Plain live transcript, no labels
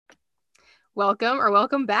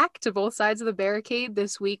Welcome back to Both Sides of the Barricade.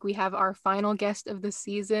 This week we have our final guest of the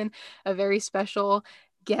season, a very special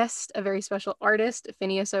guest, a very special artist,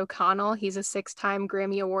 Finneas O'Connell. He's a six-time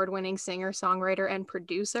Grammy Award-winning singer, songwriter, and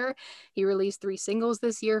producer. He released 3 singles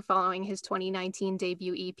this year following his 2019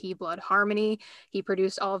 debut EP, Blood Harmony. He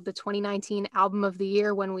produced all of the 2019 Album of the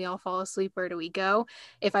Year, When We All Fall Asleep, Where Do We Go?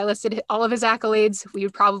 If I listed all of his accolades, we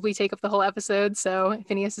would probably take up the whole episode. So,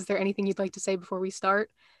 Finneas, is there anything you'd like to say before we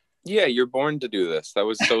start? Yeah, you're born to do this. That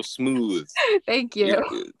was so smooth. Thank you.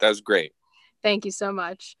 That was great. Thank you so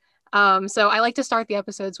much. So I like to start the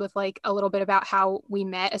episodes with like a little bit about how we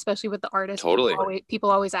met, especially with the artist. Totally.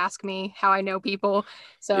 People always ask me how I know people.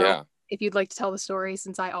 So Yeah. if you'd like to tell the story,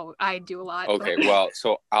 since I do a lot. Okay, well,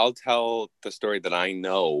 so I'll tell the story that I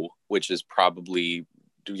know, which is probably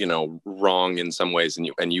wrong in some ways,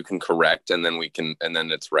 and you can correct, and then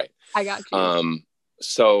it's right. I got you.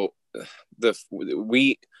 So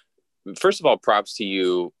we first of all, props to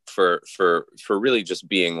you for really just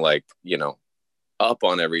being like, up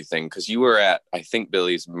on everything, because you were at, I think,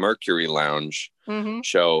 Billy's Mercury Lounge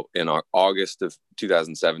show in August of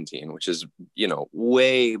 2017, which is,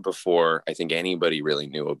 way before I think anybody really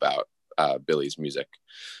knew about Billy's music.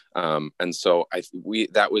 And so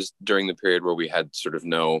that was during the period where we had sort of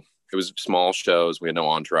it was small shows. We had no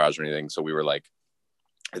entourage or anything. So we were like,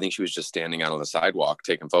 I think she was just standing out on the sidewalk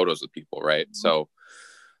taking photos with people. Right. So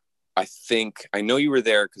I know you were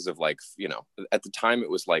there because of like, at the time it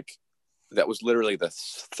was like, that was literally the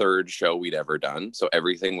third show we'd ever done. So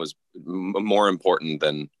everything was more important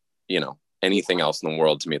than, anything else in the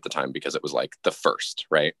world to me at the time, because it was like the first,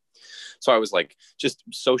 right? So I was like, just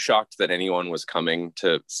so shocked that anyone was coming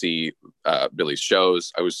to see Billy's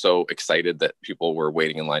shows. I was so excited that people were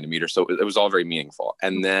waiting in line to meet her. So it was all very meaningful.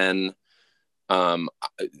 And then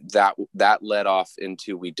that led off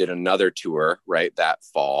into, we did another tour, right? That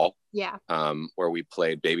fall. Yeah. Where we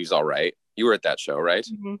played Baby's All Right. You were at that show, right?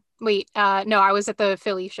 Mm-hmm. Wait, no, I was at the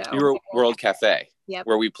Philly show. You were World Cafe. Yep.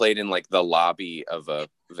 Where we played in like the lobby of a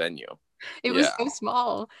venue. It was so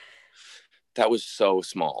small. That was so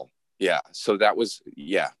small. Yeah. So that was,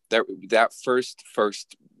 that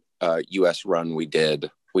first US run we did,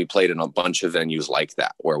 we played in a bunch of venues like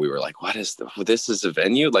that, where we were like, this is a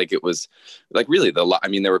venue? Like, it was like really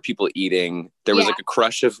there were people eating. There was like a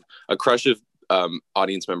crush of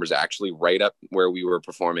audience members actually right up where we were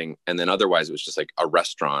performing, and then otherwise it was just like a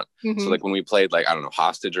restaurant. So like when we played, like, I don't know,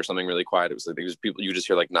 Hostage or something really quiet, it was like there was people, you just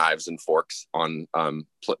hear like knives and forks on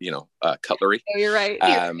cutlery. Oh, you're right.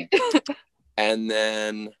 And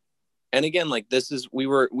again, like, we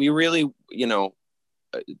really,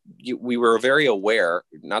 we were very aware,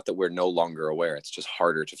 not that we're no longer aware, it's just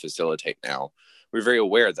harder to facilitate now. We were very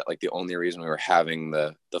aware that like the only reason we were having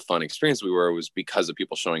the fun experience was because of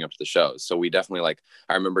people showing up to the shows. So we definitely, like,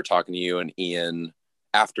 I remember talking to you and Ian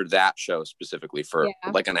after that show specifically for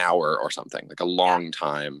like an hour or something, like a long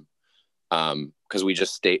time. Because we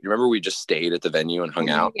just stayed at the venue and hung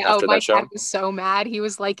out after that show. My dad was so mad. He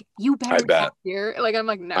was like, "You better get here." Like, I'm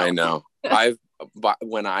like, "No." I know.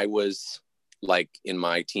 When I was like in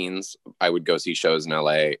my teens, I would go see shows in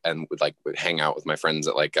LA and would hang out with my friends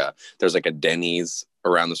at like there's like a Denny's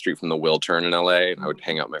around the street from the Wiltern in LA, and I would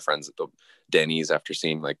hang out with my friends at the Denny's after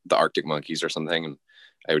seeing like the Arctic Monkeys or something, and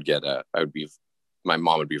my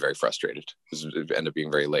mom would be very frustrated because it would end up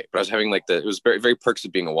being very late. But I was having like it was very, very perks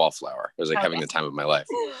of being a wallflower. I was like having the time of my life.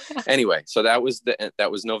 Anyway, so that was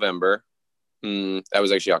November. That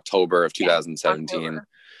was actually October of 2017. October.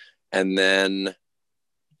 And then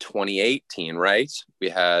 2018, right? We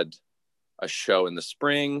had a show in the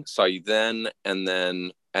spring, saw you then, and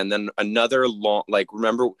then another long, like,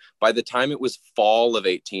 remember by the time it was fall of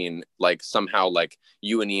 18, like somehow like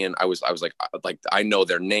you and Ian, I was like I know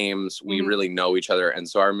their names, we really know each other. And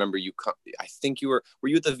so I remember I think were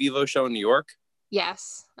you at the Vivo show in New York?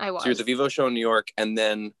 Yes, I was. So you were at the Vivo show in New York, and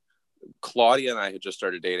then Claudia and I had just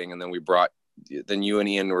started dating, and then you and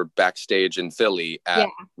Ian were backstage in Philly at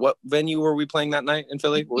what venue were we playing that night in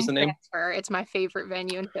Philly? What was the name? It's my favorite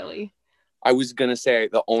venue in Philly. I was going to say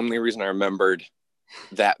the only reason I remembered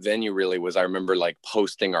that venue really was I remember like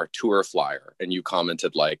posting our tour flyer, and you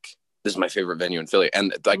commented like, "This is my favorite venue in Philly."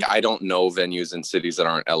 And like, I don't know venues in cities that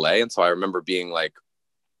aren't LA. And so I remember being like,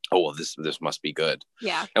 "Oh, well, this must be good."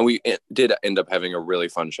 Yeah. And we did end up having a really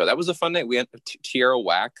fun show. That was a fun night. Tierra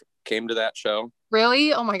Whack came to that show.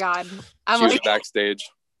 Really? Oh my God. She was backstage.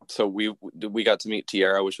 So we got to meet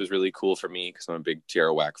Tierra, which was really cool for me because I'm a big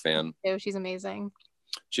Tierra Whack fan. Oh, she's amazing.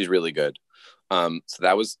 She's really good. So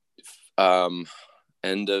that was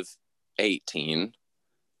end of 18.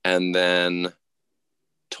 And then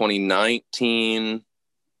 2019,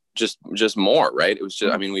 just more, right? It was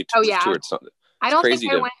just, I mean, we Oh just yeah. toured something. I It's don't think crazy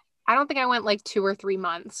I to, went. I don't think I went like 2 or 3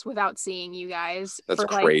 months without seeing you guys that's for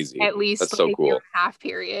like crazy. at least That's like so a year cool. and a half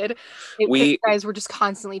period. Because you We guys were just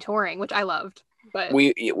constantly touring, which I loved. But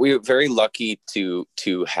we were very lucky to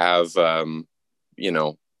have you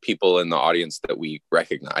know, people in the audience that we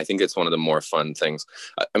recognize. I think it's one of the more fun things.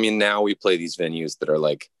 I mean, now we play these venues that are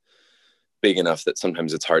like big enough that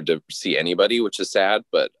sometimes it's hard to see anybody, which is sad.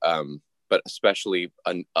 But especially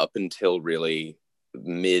up until really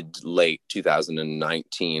mid late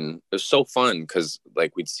 2019, it was so fun because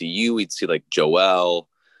like we'd see you, we'd see like Joelle,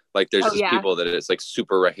 like there's oh just yeah, people that it's like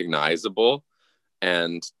super recognizable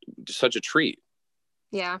and just such a treat.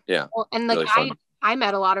 yeah. Yeah, Well, and like really fun. I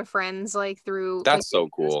met a lot of friends like through like That's so videos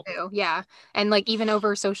cool. too. Yeah. And like even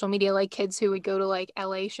over social media, like kids who would go to like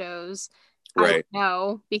LA shows, I would Right.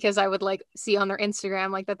 know because I would like see on their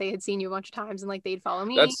Instagram like that they had seen you a bunch of times and like they'd follow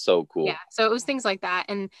me. That's so Yeah. cool. So it was things like that.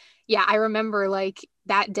 And yeah, I remember like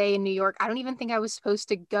that day in New York, I don't even think I was supposed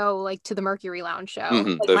to go like to the Mercury Lounge show. Hmm.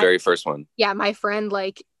 Like The my very first one. yeah, my friend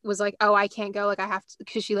like was like, "Oh, I can't go. Like I have to,"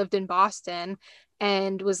 because she lived in Boston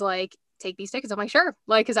and was like, "Take these tickets." I'm like, "Sure."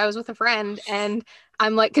 Like cuz I was with a friend and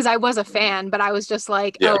I'm like cuz I was a fan, but I was just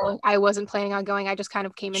like, Yeah, "Oh, I wasn't planning on going. I just kind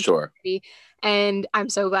of came into sure. the city." And I'm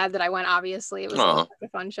so glad that I went, obviously. It was like Aw. such a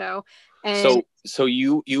fun show. And So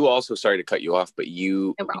you also, sorry to cut you off, but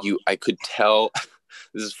no problem. you I could tell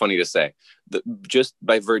this is funny to say, that just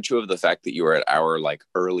by virtue of the fact that you were at our like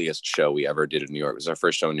earliest show we ever did in New York, it was our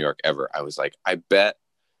first show in New York ever. I was like, I bet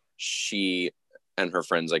she and her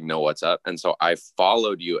friends like know what's up. And so I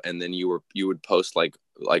followed you, and then you would post like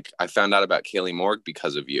I found out about Kaylee Morg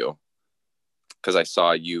because of you, because I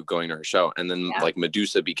saw you going to her show, and then Yeah. like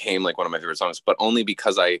Medusa became like one of my favorite songs, but only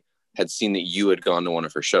because I had seen that you had gone to one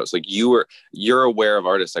of her shows. Like you're aware of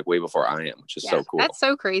artists like way before I am, which is Yeah, so cool. that's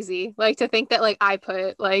so crazy. Like to think that like I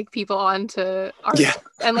put like people onto art Yeah,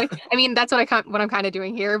 and like I mean that's what I'm kind of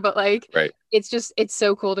doing here, but like right. it's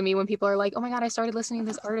so cool to me when people are like, "Oh my God, I started listening to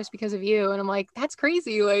this artist because of you." And I'm like, "That's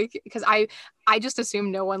crazy." Like because I just assume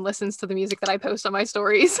no one listens to the music that I post on my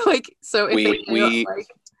stories. Like so if they do, I'm We like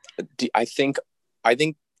I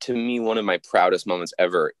think to me one of my proudest moments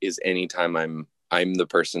ever is anytime I'm the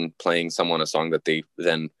person playing someone a song that they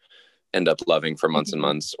then end up loving for months and Mhm.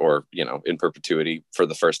 months, or you know, in perpetuity for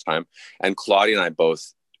the first time. And Claudia and I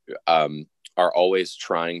both are always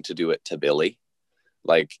trying to do it to Billie.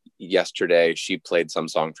 Like yesterday she played some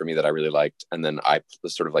song for me that I really liked, and then I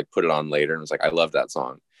sort of like put it on later and was like, I love that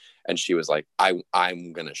song. And she was like,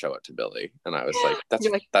 I'm gonna show it to Billie. And I was like,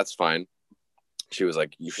 You're like, that's fine. She's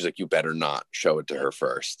like, you better not show it to her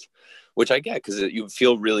first, which I get, because you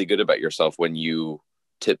feel really good about yourself when you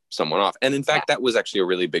tip someone off. And in yeah, fact, that was actually a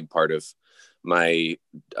really big part of my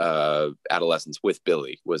adolescence with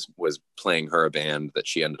Billie, was playing her a band that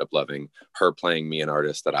she ended up loving, her playing me an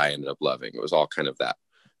artist that I ended up loving. It was all kind of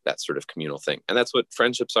that sort of communal thing, and that's what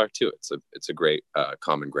friendships are too. It's a great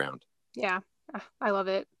common ground. yeah. I love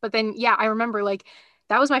it. But then yeah, I remember like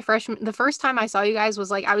that was the first time I saw you guys was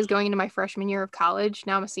like I was going into my freshman year of college.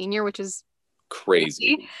 Now I'm a senior, which is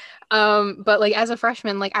Crazy. crazy. But like as a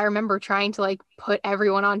freshman, like I remember trying to like put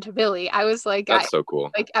everyone onto Billie. I was That's so cool.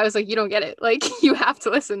 I was like, you don't get it. Like you have to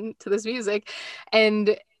listen to this music.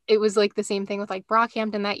 And it was like the same thing with like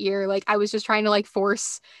Brockhampton that year. Like I was just trying to like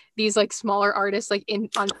force these like smaller artists like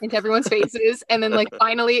into everyone's faces. And then like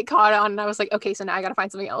finally it caught on and I was like, okay, so now I gotta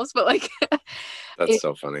find something else. But like That's it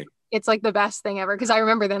so funny. it's like the best thing ever because I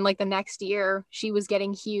remember then like the next year she was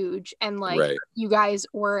getting huge and like Right. you guys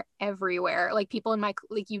were everywhere. Like people in my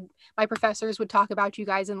professors would talk about you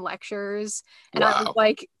guys in lectures and I was Wow.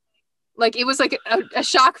 like it was like a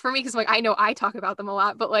shock for me because like I know I talk about them a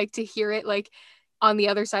lot, but like to hear it like on the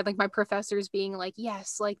other side, like my professors being like,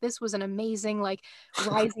 yes, like this was an amazing like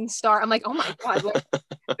rising star. I'm like, oh my God, like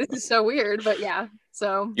this is so weird. But yeah.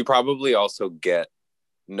 So You probably also get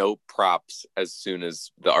no props as soon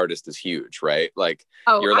as the artist is huge, right? Like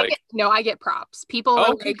oh, you're like, I get props. People oh, are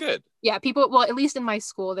okay, like, good. yeah, people, well, at least in my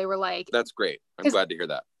school, they were like, That's great. I'm because, glad to hear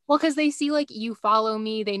that. well, because they see like you follow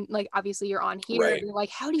me, they like, obviously you're on here. Right. They're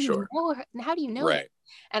like, how do you Sure. know her? How do you know this? Right.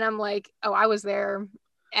 And I'm like, oh, I was there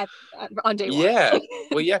at on day one. Yeah.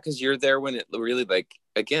 Well, yeah, because you're there when it really, like,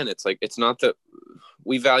 again, it's like, it's not that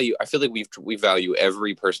we value, I feel like we value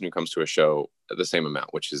every person who comes to a show the same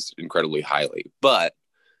amount, which is incredibly highly. But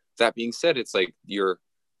that being said, it's like your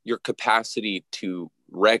capacity to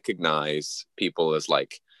recognize people is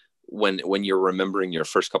like, when you're remembering your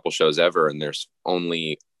first couple shows ever and there's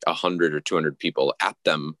only 100 or 200 people at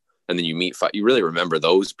them, and then you meet five, you really remember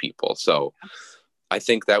those people. So I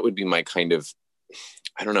think that would be my kind of,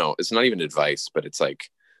 I don't know, it's not even advice, but it's like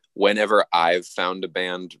whenever I've found a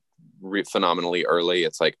band phenomenally early,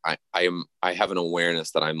 it's like I have an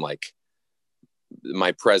awareness that I'm like,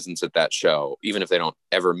 my presence at that show, even if they don't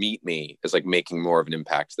ever meet me, is like making more of an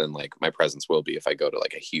impact than like my presence will be if I go to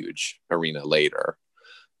like a huge arena later,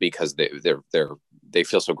 because they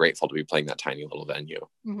feel so grateful to be playing that tiny little venue.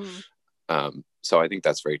 Mm-hmm. So I think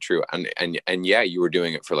that's very true. And yeah, you were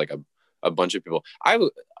doing it for like a bunch of people. I have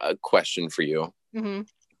a question for you.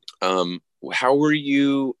 Mm-hmm. How were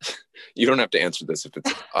you? You don't have to answer this if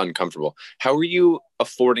it's uncomfortable. How were you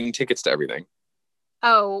affording tickets to everything?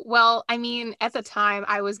 Oh, well, I mean, at the time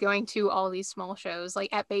I was going to all these small shows. Like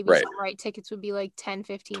at Baby Right. Right, tickets would be like 10,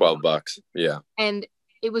 15 $12. Yeah. And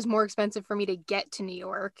it was more expensive for me to get to New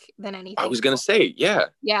York than anything. I was gonna say, yeah.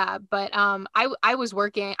 Yeah, but I was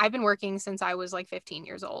working. I've been working since I was like 15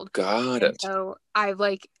 years old. Got And it. so I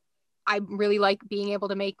really like being able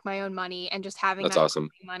to make my own money and just having That's that awesome.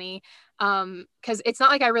 money. Because it's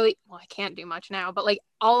not like I can't do much now, but like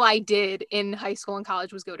all I did in high school and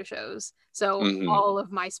college was go to shows. So all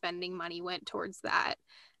of my spending money went towards that.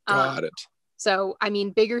 Got it. So, I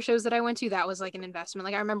mean, bigger shows that I went to, that was like an investment.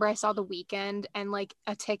 Like I remember I saw The Weeknd, and like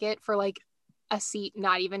a ticket for like a seat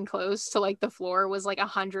not even close to like the floor was like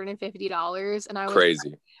 $150, and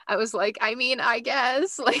Crazy. I was like, I mean, I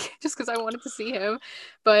guess, like, just because I wanted to see him.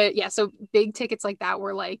 But yeah, so big tickets like that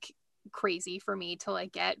were like crazy for me to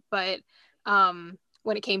like get. But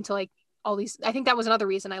when it came to like all these, I think that was another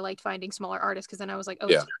reason I liked finding smaller artists, because then I was like, oh,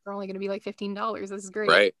 Yeah. they're only going to be like $15. This is great.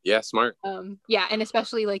 Right. Yeah, smart. Yeah, and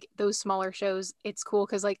especially like those smaller shows, it's cool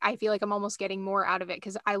because like I feel like I'm almost getting more out of it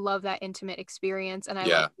because I love that intimate experience, and I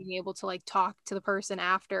Yeah. like being able to like talk to the person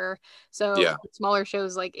after. So Yeah. smaller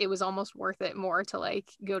shows, like it was almost worth it more to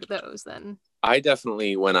like go to those than. I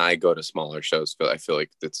definitely, when I go to smaller shows, I feel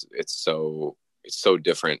like it's so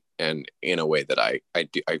different, and in a way that I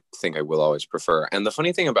think I will always prefer. And the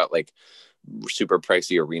funny thing about like super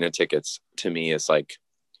pricey arena tickets to me is like,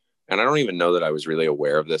 and I don't even know that I was really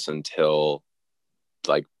aware of this until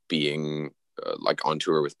like being like on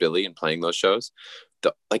tour with Billy and playing those shows.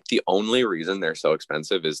 The only reason they're so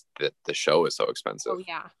expensive is that the show is so expensive. Oh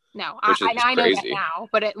yeah, no, which is I know that crazy. now,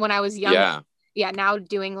 but when I was young, yeah, now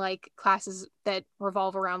doing like classes that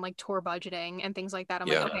revolve around like tour budgeting and things like that, I'm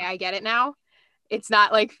like, okay, I get it now. It's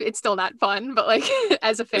not like, it's still not fun, but like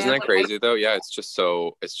as a fan, isn't that like, crazy though? Yeah, it's just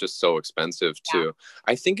so expensive too.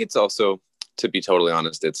 I think it's also, to be totally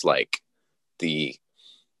honest, it's like the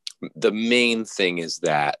main thing is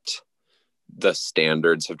that the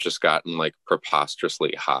standards have just gotten like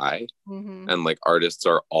preposterously high, and like artists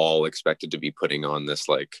are all expected to be putting on this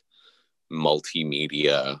like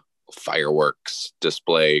multimedia fireworks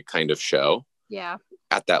display kind of show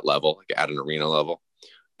at that level, like at an arena level.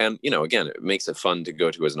 And again, it makes it fun to go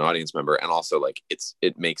to as an audience member, and also like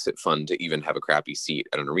it makes it fun to even have a crappy seat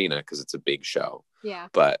at an arena because it's a big show.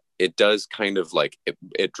 But it does kind of like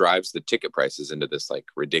it drives the ticket prices into this like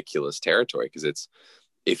ridiculous territory, because it's,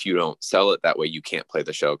 if you don't sell it that way, you can't play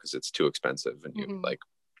the show because it's too expensive, and you like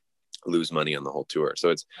lose money on the whole tour. So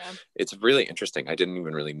it's really interesting. I didn't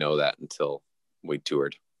even really know that until we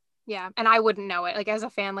toured. Yeah, and I wouldn't know it. Like as a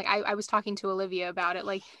fan, like I was talking to Olivia about it.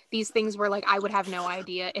 Like these things were like I would have no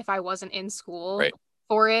idea if I wasn't in school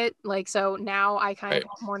for it. Like so now I kind of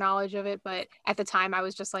have more knowledge of it, but at the time I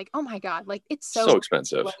was just like, oh my god, like it's so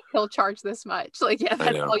expensive. Like, he'll charge this much. Like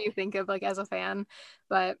that's all you think of like as a fan.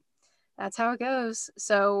 But that's how it goes.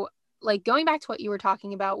 So like going back to what you were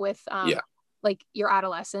talking about with like your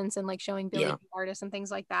adolescence and like showing Billy artists and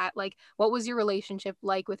things like that. Like what was your relationship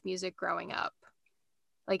like with music growing up?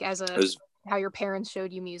 Like as how your parents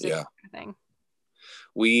showed you music, kind of thing.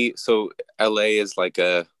 So LA is like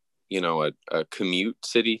a commute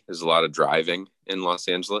city. There's a lot of driving in Los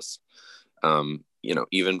Angeles.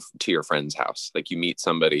 Even to your friend's house, like you meet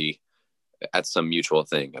somebody at some mutual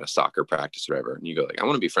thing, at a soccer practice or whatever, and you go like, I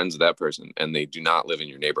want to be friends with that person, and they do not live in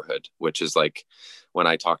your neighborhood, which is like when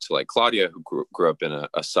I talked to like Claudia, who grew up in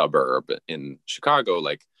a suburb in Chicago,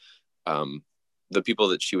 like the people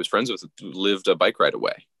that she was friends with lived a bike ride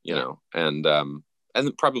away, and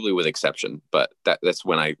probably with exception, but that's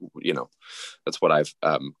when that's what I've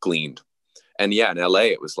gleaned. And in LA,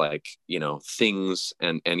 it was like, things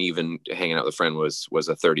and even hanging out with a friend was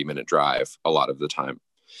a 30-minute drive a lot of the time.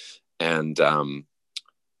 And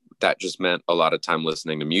that just meant a lot of time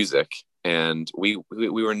listening to music. And we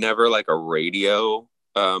were never like a radio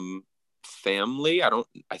family.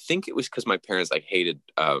 I think it was because my parents like hated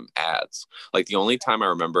ads. Like the only time I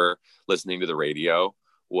remember listening to the radio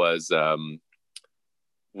was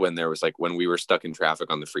when there was like, when we were stuck in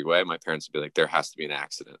traffic on the freeway, my parents would be like, there has to be an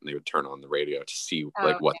accident, and they would turn on the radio to see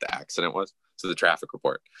like what the accident was, so the traffic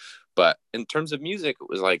report. But in terms of music, it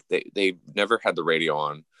was like they never had the radio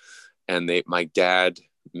on, and my dad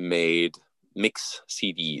made mix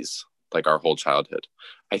CDs like our whole childhood.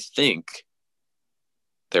 I think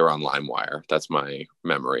they were on LimeWire. That's my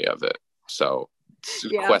memory of it. So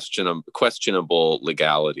Yeah. questionable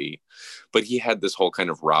legality, but he had this whole kind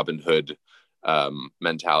of Robin Hood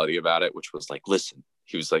mentality about it, which was like, listen,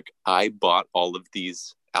 he was like, I bought all of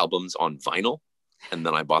these albums on vinyl, and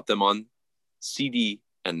then I bought them on CD,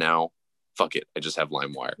 and now fuck it, I just have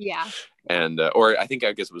LimeWire. Yeah. And or I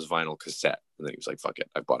guess it was vinyl cassette, and then he was like, fuck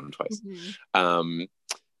it, I bought them twice.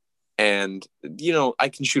 And you know, I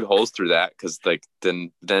can shoot holes through that, because like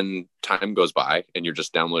then time goes by and you're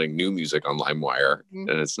just downloading new music on LimeWire, and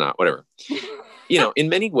it's not whatever. You know, in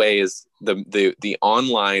many ways, the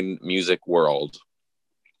online music world,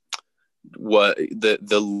 what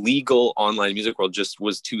the legal online music world just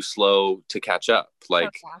was too slow to catch up.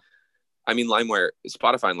 Like, I mean, LimeWire,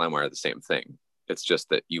 Spotify and LimeWire are the same thing. It's just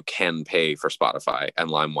that you can pay for Spotify, and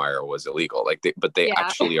LimeWire was illegal. Like, they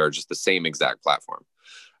actually are just the same exact platform.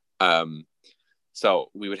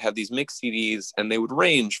 So we would have these mixed CDs, and they would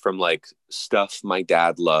range from like stuff my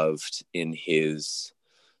dad loved in his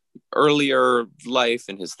earlier life,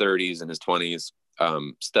 in his 30s and his 20s,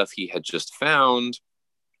 stuff he had just found,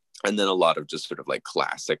 and then a lot of just sort of like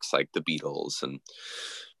classics like the Beatles and,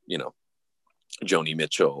 you know, Joni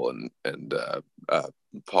Mitchell and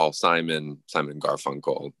Paul Simon and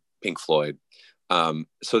Garfunkel, Pink Floyd.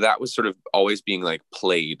 So that was sort of always being like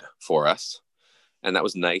played for us. And that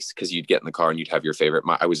was nice, because you'd get in the car and you'd have your favorite.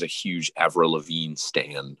 I was a huge Avril Lavigne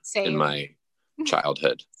stan in my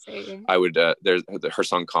childhood. Same. I would there's her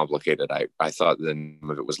song "Complicated." I thought the name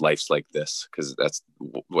of it was "Life's Like This," because that's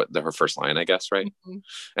what her first line, I guess, right?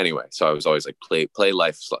 Anyway, so I was always like, play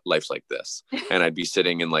life's like this, and I'd be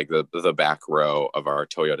sitting in like the back row of our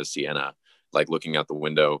Toyota Sienna, like looking out the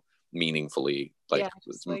window meaningfully, like,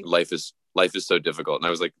 life is so difficult. And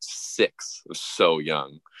I was like 6, I was so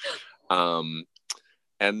young.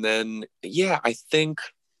 And then, I think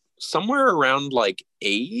somewhere around like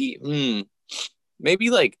 8,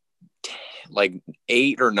 maybe like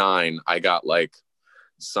 8 or 9, I got like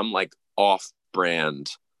some like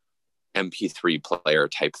off-brand MP3 player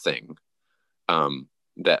type thing.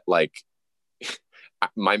 That like,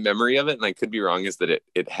 my memory of it, and I could be wrong, is that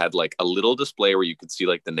it had like a little display where you could see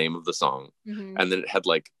like the name of the song, and then it had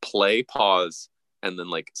like play, pause, and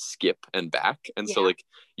then like skip and back. And so like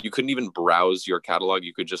you couldn't even browse your catalog.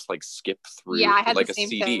 You could just like skip through I had like the a same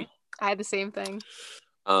CD. thing. I had the same thing.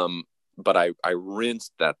 But I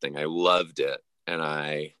rinsed that thing. I loved it. And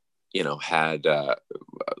I, you know, had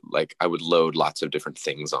like I would load lots of different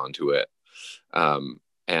things onto it. And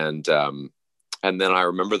then I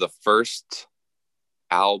remember the first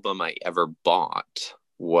album I ever bought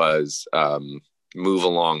was Move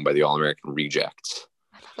Along by the All American Rejects.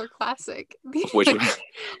 Another classic. Which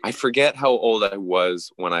I forget how old I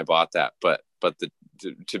was when I bought that, but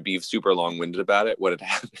to be super long-winded about it, what had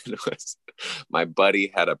happened was my buddy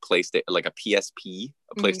had a PlayStation, like a PSP,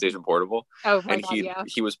 a PlayStation Portable, and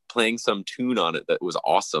he was playing some tune on it that was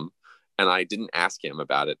awesome, and I didn't ask him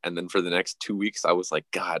about it. And then for the next 2 weeks, I was like,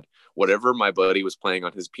 God, whatever my buddy was playing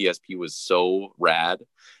on his PSP was so rad.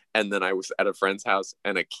 And then I was at a friend's house,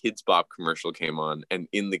 and a Kidz Bop commercial came on. And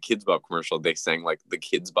in the Kidz Bop commercial, they sang like the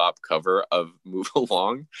Kidz Bop cover of Move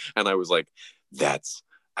Along. And I was like, that's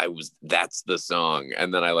the song.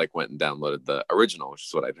 And then I like went and downloaded the original, which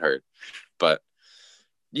is what I'd heard. But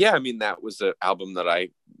yeah, I mean, that was an album that I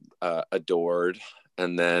adored.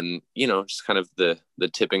 And then, you know, just kind of the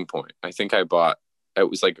tipping point. I think it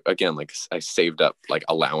was like, again, like I saved up like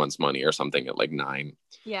allowance money or something at like 9.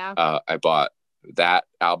 Yeah. I bought that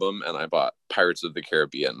album, and I bought Pirates of the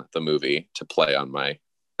Caribbean, the movie, to play on my,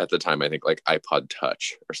 at the time, I think like iPod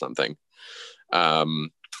Touch or something. But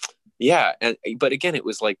again, it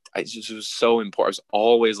was like, it was so important. I was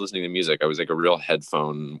always listening to music. I was like a real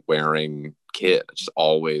headphone wearing kid. I just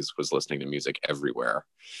always was listening to music everywhere.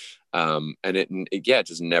 And it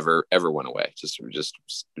just never ever went away.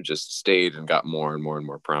 Just stayed and got more and more and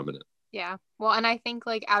more prominent. Yeah. Well, and I think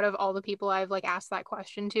like out of all the people I've like asked that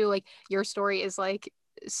question to, like your story is like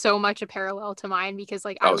so much a parallel to mine, because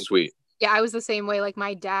like sweet. Yeah, I was the same way. Like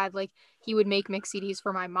my dad, like he would make mix CDs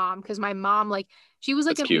for my mom, because my mom, like she was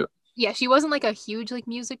like That's cute. Yeah, she wasn't like a huge like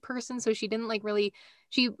music person, so she didn't like really,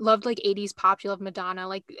 she loved like 80s pop, she loved Madonna,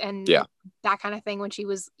 like, and that kind of thing when she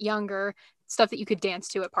was younger, stuff that you could dance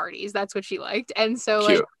to at parties. That's what she liked. And so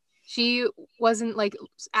Cute. like she wasn't like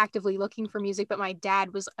actively looking for music, but my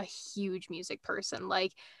dad was a huge music person.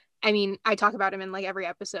 Like, I mean, I talk about him in like every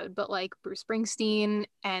episode, but like Bruce Springsteen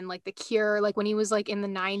and like The Cure, like when he was like in the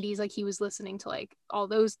 90s, like he was listening to like all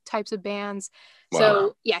those types of bands. Wow.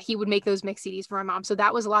 So yeah, he would make those mix CDs for my mom. So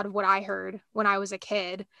that was a lot of what I heard when I was a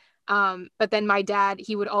kid. But then my dad,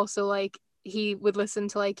 he would also like, he would listen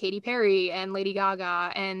to like Katy Perry and Lady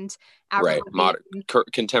Gaga and Avril Right. Modern,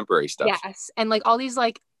 Lavigne. contemporary stuff. Yes. And like all these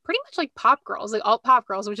like pretty much like pop girls, like alt pop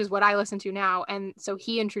girls, which is what I listen to now. And so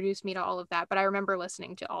he introduced me to all of that. But I remember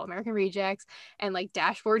listening to All American Rejects and like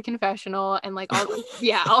Dashboard Confessional and like all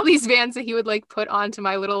yeah, all these bands that he would like put onto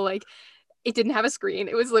my little like, it didn't have a screen.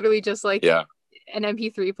 It was literally just like Yeah. an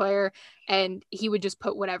MP3 player, and he would just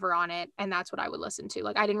put whatever on it, and that's what I would listen to.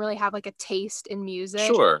 Like I didn't really have like a taste in music.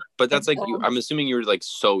 Sure. But that's like, until, I'm assuming you were like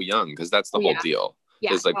so young, because that's the oh whole yeah, deal.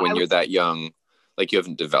 yeah. Is like No, when I you're was, that young, like you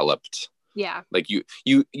haven't developed, yeah, like you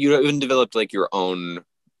haven't developed like your own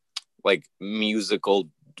like musical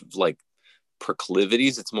like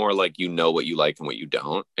proclivities. It's more like you know what you like and what you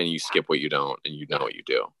don't, and you skip what you don't, and you know yeah. what you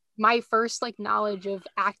do. My first like knowledge of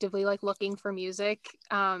actively like looking for music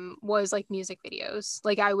was like music videos.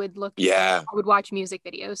 Like I would look, Yeah. I would watch music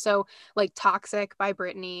videos. So like Toxic by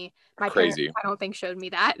Britney, my parents Crazy. I don't think showed me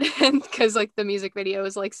that, and because like the music video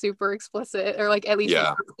is like super explicit, or like at least when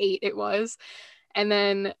Yeah. I was 8 it was. And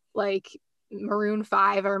then like Maroon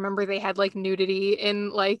 5, I remember they had like nudity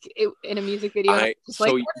in like in a music video, and I was just like,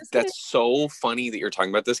 So what is this? that's so funny that you're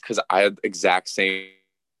talking about this, because I had the exact same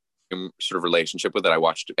sort of relationship with it. I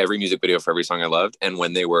watched every music video for every song I loved, and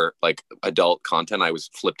when they were like adult content, I was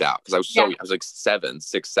flipped out, because Yeah. I was like 7,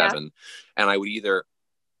 6, Yeah. 7, and I would either,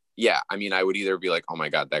 yeah, I mean, I would either be like, oh my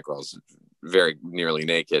god, that girl's very nearly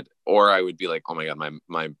naked, or I would be like, oh my god,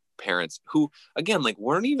 my parents, who again like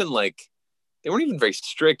weren't even like, they weren't even very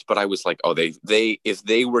strict, but I was like, oh, they if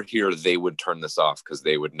they were here, they would turn this off, because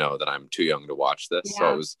they would know that I'm too young to watch this. Yeah.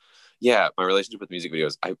 So it was, yeah, my relationship with music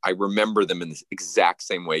videos, I remember them in the exact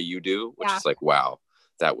same way you do, which Yeah. is like, wow,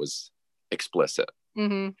 that was explicit.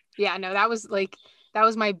 Mm-hmm. Yeah, no, that was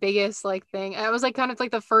my biggest like thing. That was like kind of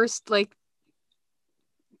like the first like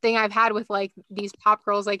thing I've had with like these pop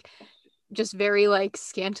girls, like just very like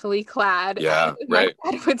scantily clad, Yeah, as my right.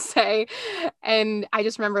 dad would say. And I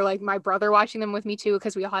just remember like my brother watching them with me too,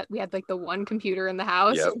 because we had like the one computer in the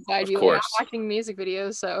house. Yep, So I'd of be like, I'm course. watching music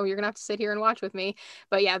videos, so you're gonna have to sit here and watch with me.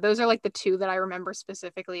 But yeah, those are like the two that I remember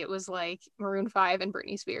specifically. It was like Maroon 5 and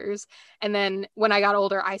Britney Spears. And then when I got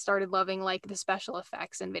older, I started loving like the special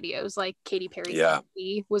effects in videos. Like Katy Perry's Yeah.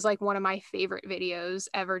 was like one of my favorite videos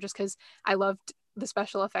ever, just because I loved the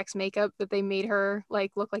special effects makeup that they made her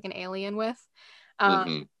like look like an alien with.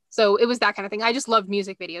 Mm-hmm. So it was that kind of thing. I just loved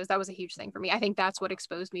music videos. That was a huge thing for me. I think that's what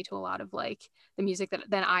exposed me to a lot of like the music that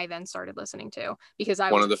then I then started listening to, because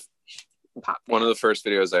I One was of the pop fan. one of the first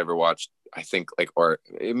videos I ever watched, I think, like, or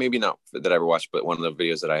maybe not that I ever watched, but one of the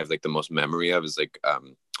videos that I have like the most memory of is like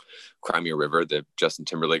Cry Me a River, the Justin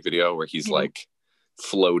Timberlake video, where he's Mhm. like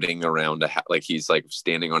floating around like he's like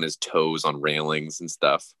standing on his toes on railings and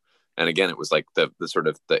stuff. And again, it was like the sort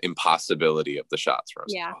of the impossibility of the shots, where I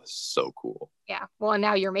was Yeah. like, oh, this is so cool. Yeah. Well, and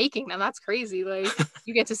now you're making them. That's crazy. Like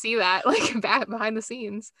you get to see that like back behind the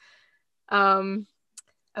scenes.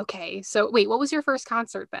 Okay. So wait, what was your first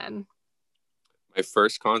concert then? My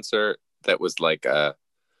first concert that was like a,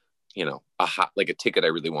 you know, a hot, like a ticket I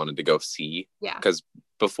really wanted to go see. Yeah. Because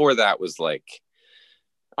before that was like,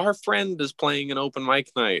 our friend is playing an open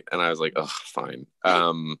mic night, and I was like, oh, fine.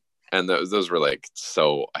 And those were like,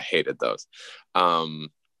 so I hated those.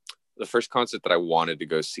 The first concert that I wanted to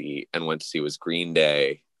go see and went to see was Green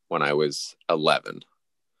Day when I was 11,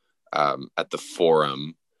 at the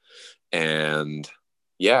Forum. And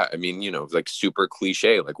yeah, I mean, you know, like super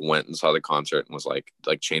cliche, like went and saw the concert and was like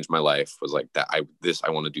changed my life, was like that. I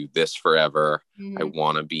want to do this forever. Mhm. I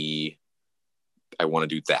want to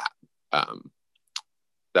do that.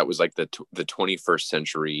 That was like the 21st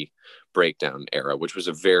Century Breakdown era, which was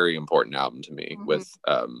a very important album to me, Mhm. with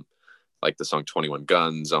like the song 21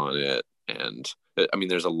 Guns on it. And I mean,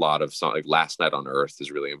 there's a lot of songs, like Last Night on Earth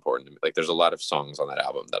is really important to me. Like there's a lot of songs on that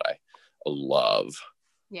album that I love.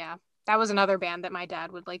 Yeah. That was another band that my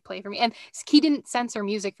dad would like play for me. And he didn't censor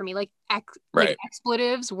music for me. Like Right.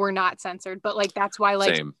 expletives were not censored, but like that's why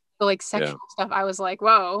like Same. the like sexual stuff I was like,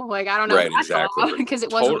 whoa, like I don't know. Right, exactly. Because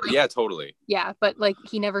it wasn't like, Yeah, totally. yeah, but like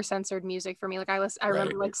he never censored music for me. Like I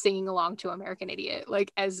remember Right. like singing along to American Idiot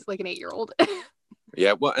like as like an 8-year-old.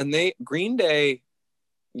 Yeah, well, and Green Day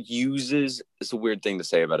uses, it's a weird thing to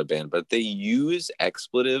say about a band, but they use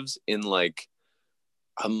expletives in like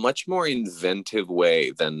a much more inventive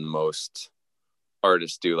way than most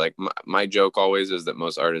artists do. Like my joke always is that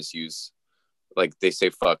most artists use, like, they say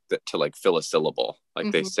fuck that to like fill a syllable.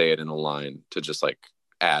 Like they say it in a line to just like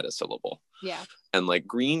add a syllable. Yeah. And like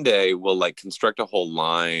Green Day will like construct a whole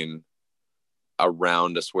line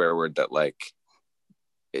around a swear word that like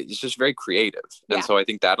it's just very creative. Yeah. And so I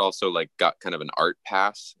think that also like got kind of an art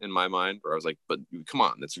pass in my mind, where I was like, but come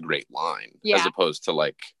on, that's a great line. Yeah. As opposed to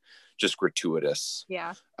like just gratuitous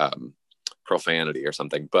profanity or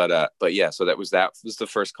something. But yeah, so that was the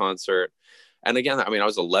first concert. And again, I mean, I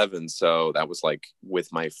was 11, so that was like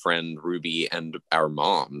with my friend Ruby and our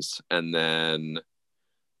moms. And then,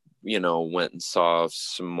 you know, went and saw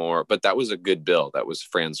some more, but that was a good bill. That was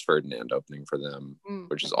Franz Ferdinand opening for them,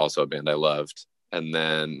 which is also a band I loved. And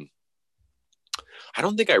then I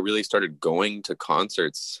don't think I really started going to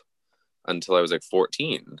concerts until I was like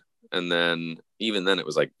 14. And then even then it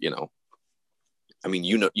was like, you know, I mean,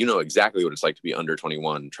 you know exactly what it's like to be under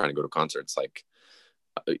 21 trying to go to concerts. Like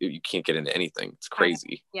you can't get into anything. It's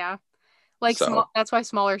crazy. Yeah. Like so, that's why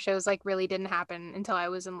smaller shows like really didn't happen until I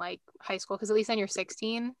was in like high school, because at least then you're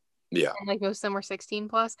 16. Yeah. And like most of them were 16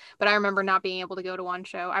 plus. But I remember not being able to go to one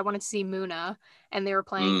show. I wanted to see Muna, and they were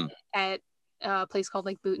playing at a place called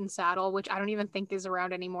like Boot and Saddle, which I don't even think is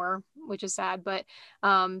around anymore, which is sad. But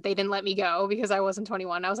they didn't let me go because I wasn't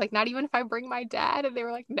 21. I was like, not even if I bring my dad, and they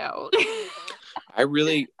were like, no. I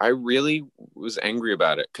really was angry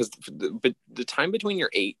about it, because the time between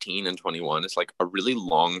you're 18 and 21 is like a really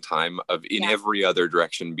long time of in every other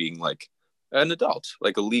direction being like an adult,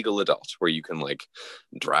 like a legal adult, where you can like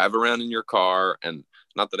drive around in your car, and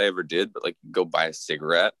not that I ever did, but like go buy a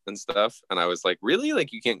cigarette and stuff. And I was like, really?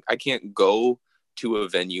 Like I can't go to a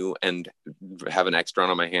venue and have an extra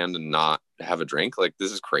on my hand and not have a drink? Like,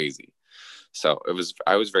 this is crazy. So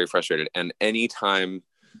I was very frustrated. And anytime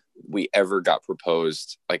we ever got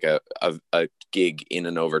proposed like a gig in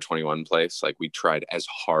an over 21 place, like we tried as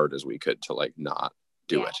hard as we could to like not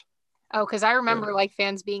do it. Oh, because I remember like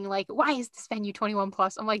fans being like, why is this venue 21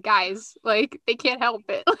 plus? I'm like, guys, like they can't help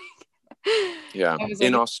it. Yeah.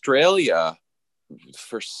 In Australia,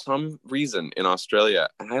 for some reason in Australia,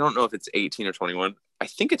 and I don't know if it's 18 or 21, I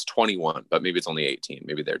think it's 21, but maybe it's only 18.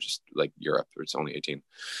 Maybe they're just like Europe, or it's only 18.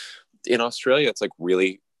 In Australia, it's like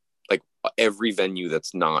really like every venue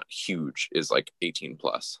that's not huge is like 18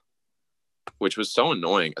 plus, which was so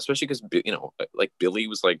annoying, especially because, you know, like Billy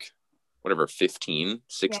was like whatever 15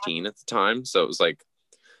 16 at the time, so it was a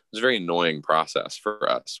very annoying process for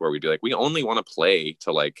us, where we'd be like, we only want to play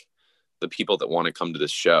to like the people that want to come to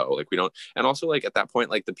this show. Like we don't, and also like at that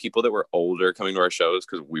point, like the people that were older coming to our shows,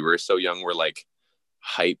 because we were so young, were like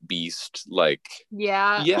hype beast, like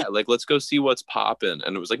like let's go see what's popping.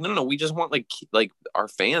 And it was like, no, we just want like our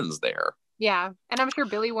fans there. Yeah. And I'm sure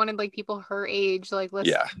Billy wanted like people her age, like, let's,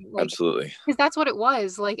 like, absolutely. Because that's what it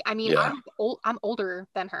was. Like, I mean, I'm older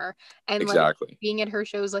than her. And like being at her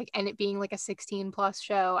shows, like, and it being like a 16 plus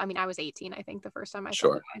show. I mean, I was 18, I think, the first time I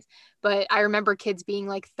saw you guys. But I remember kids being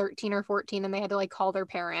like 13 or 14, and they had to like call their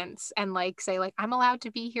parents and like say, like, I'm allowed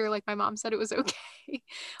to be here. Like my mom said it was okay.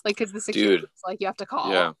 Like, because the 16, like you have to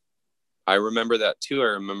call. Yeah. I remember that too. I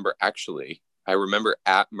remember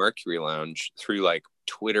at Mercury Lounge through like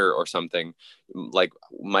Twitter or something, like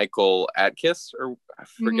Michael Atkiss, or I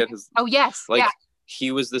forget his. Oh yes, like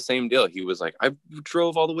he was the same deal. He was like, I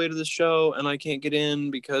drove all the way to the show and I can't get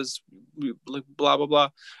in because blah blah blah.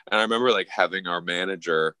 And I remember like having our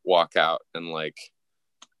manager walk out and like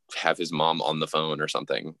have his mom on the phone or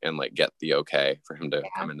something and like get the okay for him to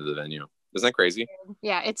come into the venue. Isn't that crazy?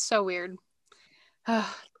 Yeah, it's so weird.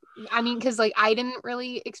 I mean, because like I didn't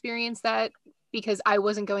really experience that because I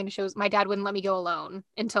wasn't going to shows. My dad wouldn't let me go alone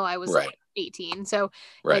until I was like 18. So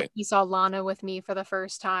like he saw Lana with me for the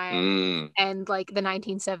first time and like the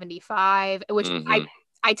 1975, which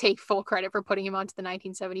I take full credit for putting him onto the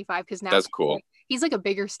 1975, because now that's cool. He's like a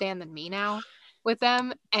bigger stan than me now with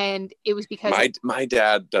them, and it was because my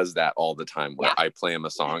dad does that all the time, where I play him a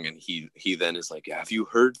song and he then is like, have you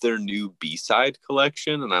heard their new B-side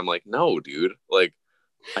collection? And I'm like, no, dude, like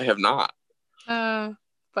I have not.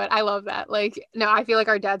 But I love that. Like, no, I feel like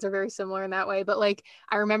our dads are very similar in that way. But like,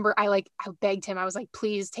 I remember I begged him. I was like,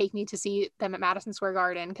 please take me to see them at Madison Square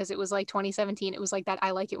Garden, because it was like 2017. It was like that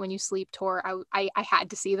I Like It When You Sleep tour. I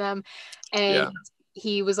had to see them, and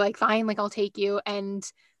he was like, fine, like I'll take you. And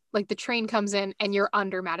like the train comes in and you're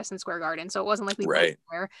under Madison Square Garden, so it wasn't like we went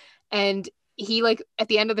somewhere. And he like at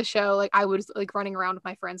the end of the show, like I was like running around with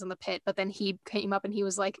my friends in the pit, but then he came up and he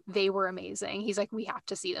was like, they were amazing. He's like, we have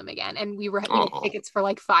to see them again. And we had tickets for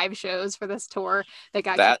like 5 shows for this tour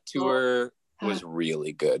that tour was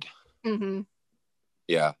really good.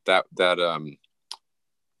 Yeah, that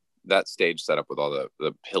that stage setup with all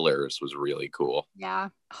the pillars was really cool. Yeah.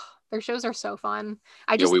 Their shows are so fun.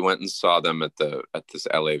 Yeah, we went and saw them at this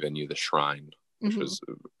LA venue, the Shrine, which Mhm. was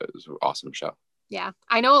an awesome show. Yeah.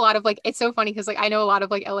 I know a lot of like, it's so funny because like I know a lot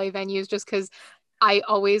of like LA venues just because I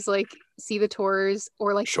always like see the tours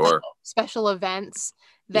or like Sure. special events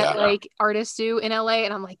that Yeah. like artists do in LA,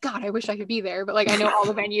 and I'm like, God, I wish I could be there. But like I know all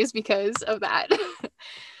the venues because of that.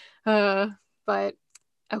 But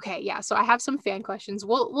okay, yeah. So I have some fan questions.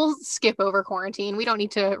 We'll skip over quarantine. We don't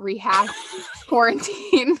need to rehash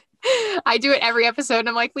quarantine. I do it every episode, and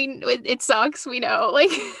I'm like, it sucks. We know.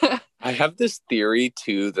 Like, I have this theory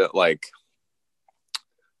too that like,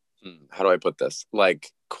 how do I put this?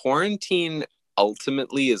 Like, quarantine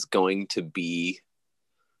ultimately is going to be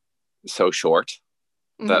so short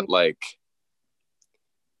that like,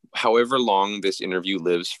 however long this interview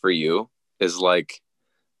lives for you is like,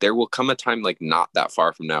 there will come a time like not that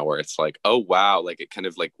far from now where it's like, oh wow, like it kind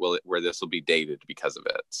of like where this will be dated because of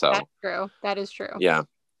it. So that's true. That is true. Yeah,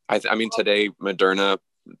 I mean today Moderna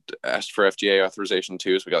asked for FDA authorization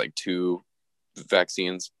too, so we got like 2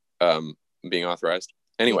 vaccines being authorized.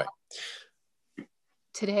 Anyway,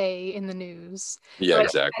 today in the news. Yeah, but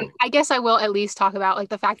exactly. I guess I will at least talk about like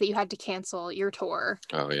the fact that you had to cancel your tour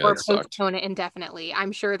or postpone it indefinitely.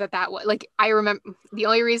 I'm sure that was like, I remember the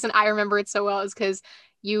only reason I remember it so well is because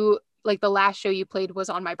you like the last show you played was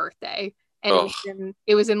on my birthday, and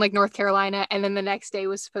it was in like North Carolina, and then the next day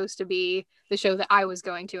was supposed to be the show that I was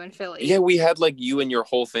going to in Philly. Yeah, we had like you and your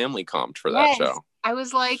whole family comped for that show. I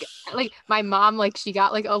was like my mom, like she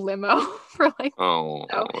got like a limo for like,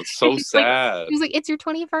 it's so sad. She was like, it's your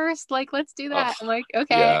 21st, like let's do that. I'm like,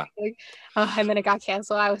 okay. Yeah. Like, and then it got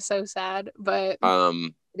canceled. I was so sad, but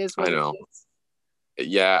it is what I know. it is.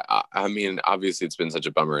 Yeah, I mean, obviously it's been such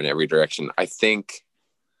a bummer in every direction. I think,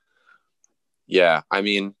 yeah, I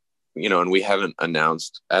mean, you know, and we haven't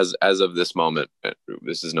announced as of this moment.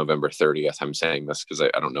 This is November 30th. I'm saying this because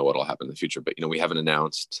I don't know what'll happen in the future, but you know, we haven't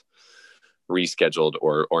announced rescheduled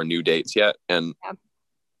or new dates yet, and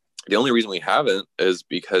the only reason we haven't is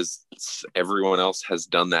because everyone else has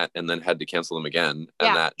done that and then had to cancel them again,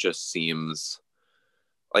 and that just seems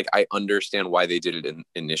like, I understand why they did it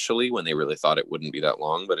initially when they really thought it wouldn't be that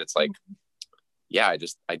long, but it's like, yeah, I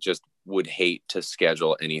just would hate to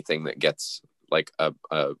schedule anything that gets like a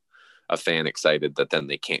fan excited that then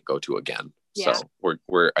they can't go to again. So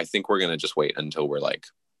I think we're gonna just wait until we're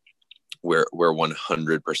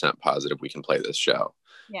 100% positive we can play this show,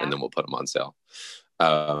 and then we'll put them on sale.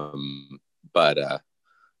 But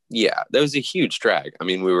yeah, that was a huge drag. I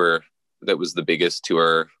mean, that was the biggest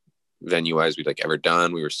tour venue wise we'd like ever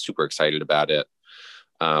done. We were super excited about it.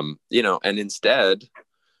 You know, and instead,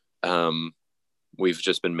 we've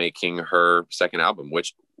just been making her second album,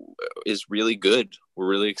 which is really good. We're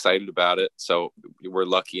really excited about it. So we're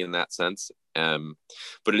lucky in that sense.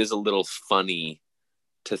 But it is a little funny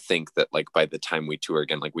to think that like by the time we tour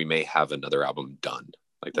again, like we may have another album done.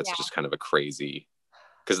 Like that's just kind of a crazy,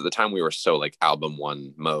 because at the time we were so like album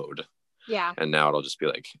 1 mode. Yeah. And now it'll just be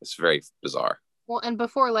like, it's very bizarre. Well, and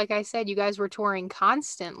before, like I said, you guys were touring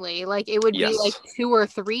constantly. Like it would be like 2 or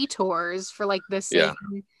 3 tours for like the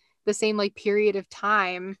same like period of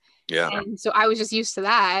time. Yeah. And so I was just used to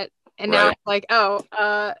that. And now it's like,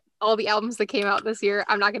 all the albums that came out this year,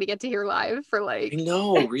 I'm not going to get to hear live for like.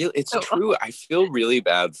 No, really, it's true. I feel really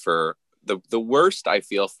bad for the worst I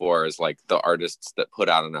feel for is like the artists that put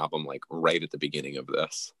out an album like right at the beginning of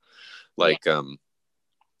this. Like,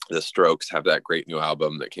 the Strokes have that great new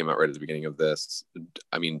album that came out right at the beginning of this.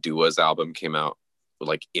 I mean, Dua's album came out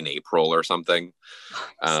like in April or something.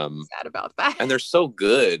 So sad about that. And they're so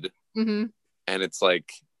good. And it's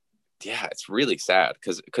like, yeah, it's really sad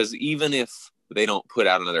because even if they don't put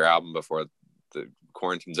out another album before the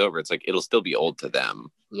quarantine's over, it's like it'll still be old to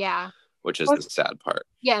them. Yeah. Which is the sad part.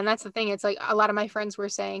 Yeah, and that's the thing. It's like a lot of my friends were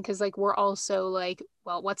saying, because like we're also like,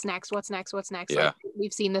 well, what's next? What's next? What's next? Yeah. Like,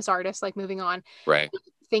 we've seen this artist like moving on. Right.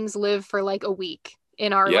 Things live for like a week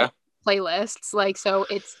in our like, playlists. Like, so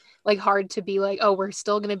it's like hard to be like, oh, we're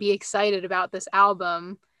still going to be excited about this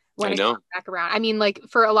album when it comes back around. I mean, like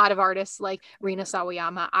for a lot of artists like Rina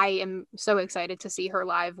Sawayama, I am so excited to see her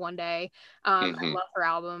live one day. I love her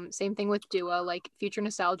album. Same thing with Dua. Like Future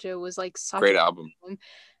Nostalgia was like such great album.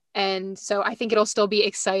 And so I think it'll still be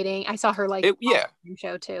exciting. I saw her like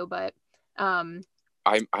show too, but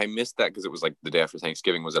I missed that because it was like the day after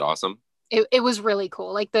Thanksgiving. Was it awesome? It was really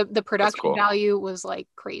cool. Like the production value was like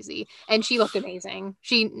crazy, and she looked amazing.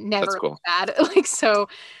 She never looked bad. Like, so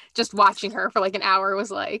just watching her for like an hour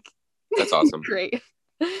was like, that's awesome. Great.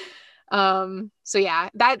 So yeah,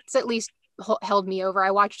 that's at least held me over.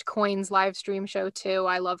 I watched Coin's live stream show too.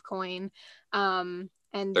 I love Coin.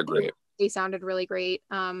 and They're great. they sounded really great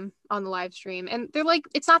on the live stream. And they're like,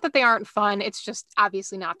 it's not that they aren't fun, it's just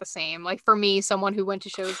obviously not the same. Like for me, someone who went to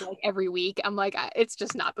shows like every week, I'm like, it's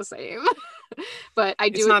just not the same. But I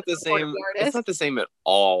It's do not the support same. the It's artist. not the same at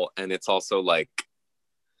all. And it's also like,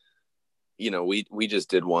 we just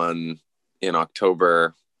did one in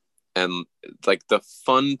October, and like the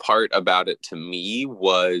fun part about it to me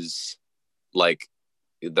was like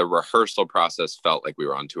the rehearsal process felt like we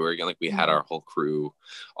were on tour again. Like we had our whole crew,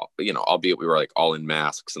 albeit we were like all in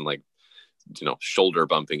masks and like, shoulder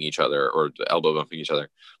bumping each other or elbow bumping each other.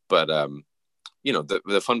 But,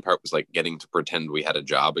 the fun part was like getting to pretend we had a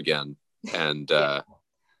job again. And Yeah.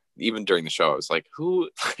 even during the show, I was like, who's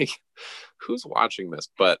watching this?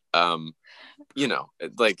 But,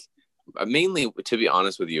 like mainly, to be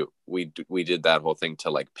honest with you, we did that whole thing to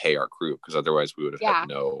like pay our crew, because otherwise we would have Yeah. had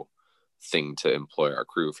no thing to employ our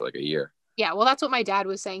crew for like a year. Yeah, well, that's what my dad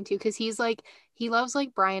was saying too, because he's like, he loves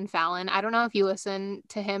like Brian Fallon. I don't know if you listen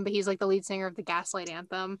to him, but he's like the lead singer of the Gaslight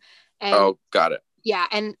Anthem. And Oh, got it. yeah,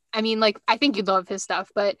 and I mean, like, I think you'd love his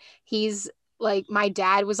stuff, but he's like, my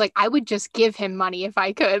dad was like, I would just give him money if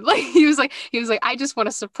I could. Like, he was like, I just want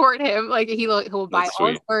to support him. Like, he'll buy That's all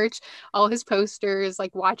his sweet. merch, all his posters,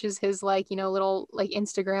 like, watches his like, little like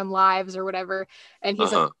Instagram lives or whatever. And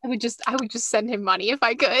he's like, Uh-huh. I would just send him money if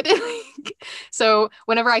I could. Like, so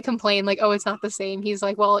whenever I complain, like, oh, it's not the same, he's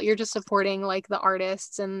like, well, you're just supporting like the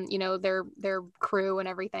artists and their crew and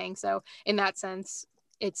everything. So in that sense,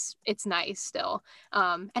 it's nice still.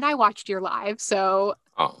 And I watched your live, so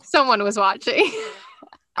Oh, someone was watching.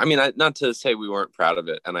 I mean, not to say we weren't proud of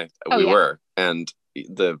it, and Oh we yeah. were, and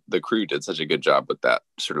the crew did such a good job with that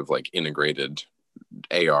sort of like integrated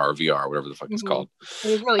AR, VR, whatever the fuck it's Mhm. called.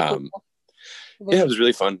 It was really cool. Yeah, it was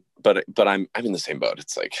really fun, but I'm in the same boat.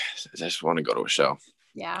 It's like I just want to go to a show.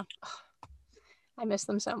 Yeah. I miss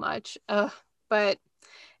them so much. But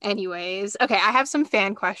anyways, okay, I have some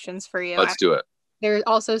fan questions for you. Let's do it. There's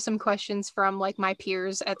also some questions from like my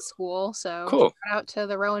peers at school. So Cool. shout out to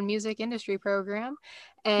the Rowan Music Industry Program.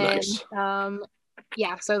 And Nice.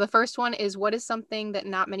 yeah, so the first one is, what is something that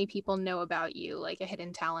not many people know about you, like a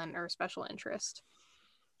hidden talent or special interest?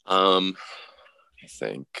 I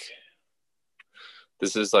think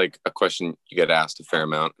this is like a question you get asked a fair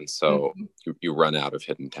amount, and so Mhm. you run out of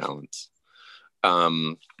hidden talents.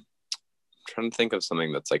 I'm trying to think of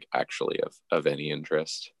something that's like actually of any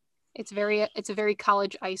interest. It's a very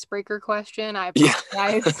college icebreaker question. I Yeah.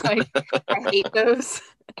 apologize. Like, I hate those.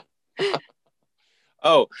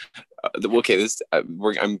 Oh, okay.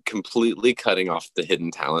 I'm completely cutting off the hidden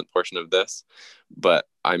talent portion of this, but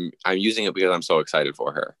I'm using it because I'm so excited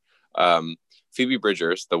for her. Phoebe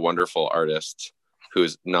Bridgers, the wonderful artist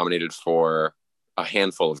who's nominated for a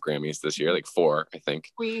handful of Grammys this year, like 4, I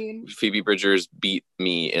think. Queen. Phoebe Bridgers beat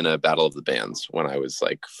me in a battle of the bands when I was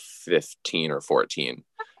like 15 or 14.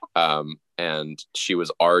 And she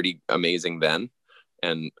was already amazing then.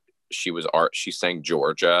 And she sang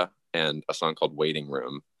Georgia and a song called Waiting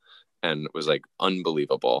Room, and it was like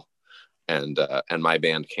unbelievable. And my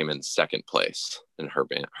band came in second place in her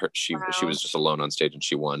band. She Wow. was just alone on stage and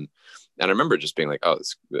she won. And I remember just being like, oh,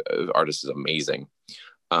 this artist is amazing.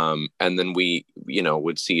 And then we,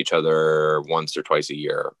 would see each other once or twice a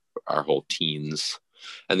year, our whole teens.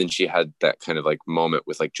 And then she had that kind of like moment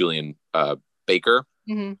with like Julian Baker.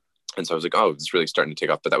 Mm-hmm. And so I was like, oh, it's really starting to take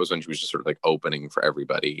off. But that was when she was just sort of like opening for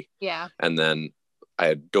everybody. Yeah. And then I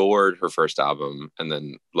adored her first album and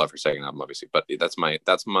then love her second album, obviously. But that's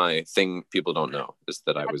my thing people don't know, is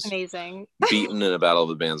that I was Amazing. beaten in a battle of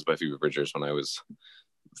the bands by Phoebe Bridgers when I was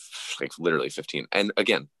like literally 15. And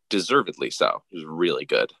again, deservedly so. It was really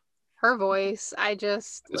good. Her voice,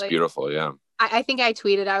 It's beautiful, yeah. I think I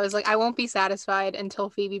tweeted, I was like, I won't be satisfied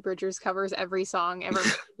until Phoebe Bridgers covers every song ever.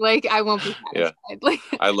 Like, I won't be satisfied. Yeah. Like,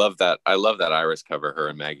 I love that Iris cover her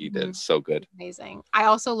and Maggie did. Mhm. So good. Amazing. I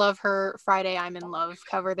also love her Friday I'm in Love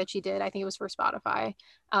cover that she did. I think it was for Spotify.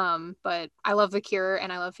 But I love The Cure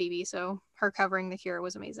and I love Phoebe, so her covering The Cure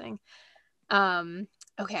was amazing.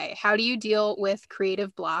 Okay, how do you deal with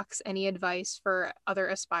creative blocks? Any advice for other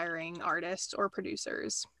aspiring artists or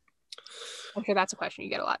producers? I'm sure that's a question you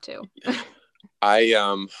get a lot too.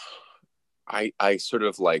 I sort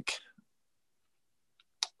of like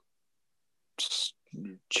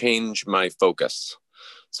change my focus.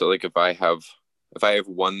 So like if I have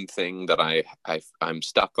one thing that I'm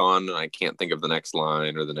stuck on and I can't think of the next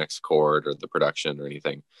line or the next chord or the production or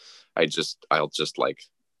anything, I'll just like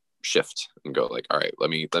shift and go like, all right, let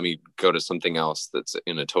me go to something else that's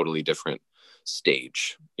in a totally different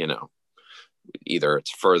stage, either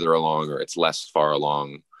it's further along or it's less far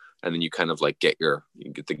along. And then you kind of like get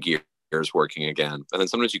the gears mirrors working again. And then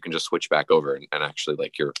sometimes you can just switch back over and actually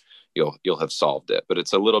like you'll have solved it. But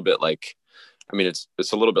it's a little bit like, I mean, it's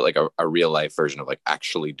a little bit like a real life version of like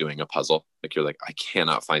actually doing a puzzle. Like you're like, I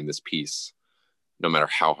cannot find this piece no matter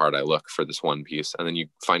how hard I look for this one piece. And then you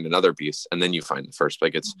find another piece and then you find the first.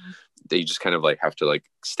 Like it's, they just kind of like have to like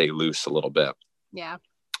stay loose a little bit. Yeah.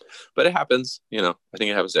 But it happens, you know, I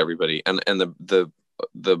think it happens to everybody. And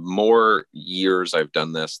the more years I've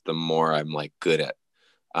done this, the more I'm like good at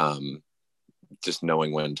just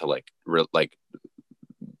knowing when to like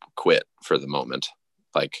quit for the moment.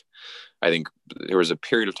 Like I think there was a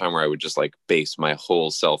period of time where I would just like base my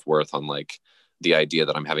whole self-worth on like the idea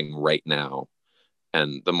that I'm having right now.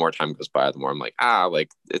 And the more time goes by, the more I'm like,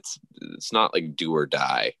 like it's not like do or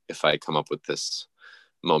die if I come up with this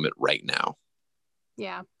moment right now.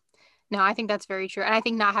 Yeah. No, I think that's very true. And I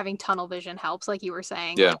think not having tunnel vision helps, like you were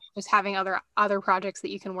saying. Yeah. Like just having other projects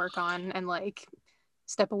that you can work on and like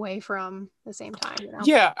step away from the same time, you know?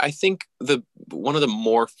 Yeah, I think one of the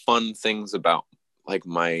more fun things about like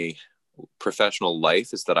my professional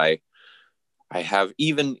life is that I have,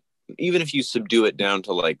 even if you subdue it down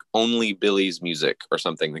to like only Billy's music or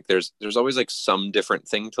something, like there's always like some different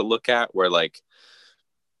thing to look at where like,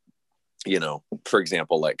 you know, for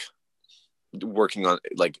example, like working on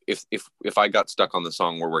like if I got stuck on the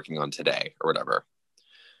song we're working on today or whatever,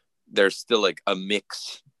 there's still like a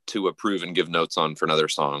mix to approve and give notes on for another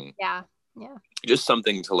song. Yeah. Just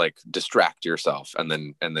something to like distract yourself and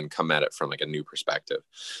then come at it from like a new perspective.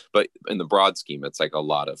 But in the broad scheme, it's like a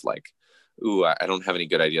lot of like, ooh, I don't have any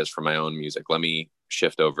good ideas for my own music. Let me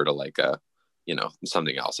shift over to like a, you know,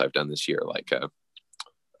 something else I've done this year, like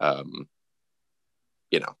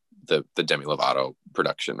you know, the Demi Lovato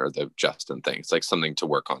production or the Justin thing. It's like something to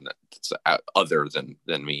work on that's other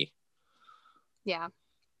than me. Yeah.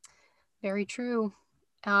 Very true.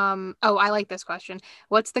 I like this question.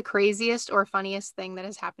 What's the craziest or funniest thing that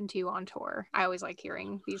has happened to you on tour? I always like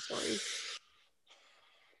hearing these stories.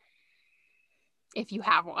 If you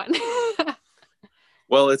have one.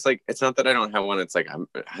 Well, it's like, it's not that I don't have one. It's like I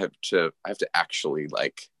have to actually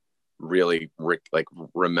like really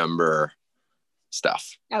remember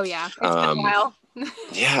stuff. Oh yeah, it's been a while.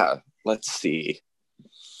 Yeah, let's see.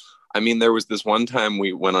 I mean, there was this one time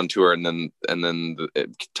we went on tour and then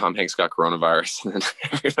Tom Hanks got coronavirus and then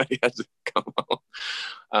everybody had to come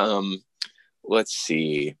home. Let's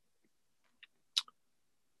see.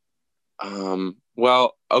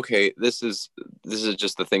 Well, okay, this is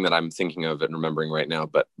just the thing that I'm thinking of and remembering right now,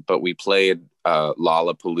 but we played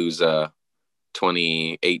Lollapalooza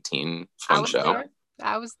 2018 fun show.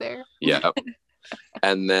 I was there. Yeah.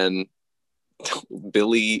 And then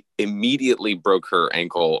Billy immediately broke her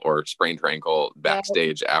ankle or sprained her ankle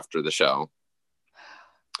backstage after the show.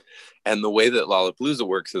 And the way that Lollapalooza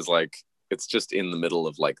works is like, it's just in the middle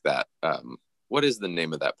of like that. What is the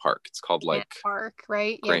name of that park? It's called like Grant Park,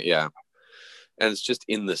 right? Yeah. And it's just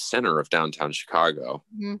in the center of downtown Chicago.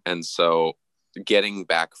 Mm-hmm. And so getting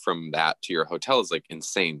back from that to your hotel is like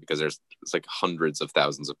insane because it's like hundreds of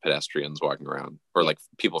thousands of pedestrians walking around or like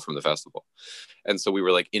people from the festival. And so we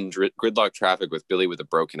were like in gridlock traffic with Billy with a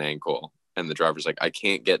broken ankle. And the driver's like, I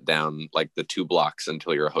can't get down like the 2 blocks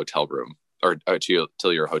until your hotel room or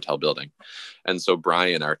till your hotel building. And so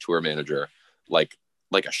Brian, our tour manager, like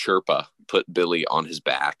a Sherpa, put Billy on his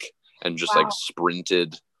back and just like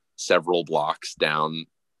sprinted several blocks down,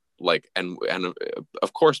 like and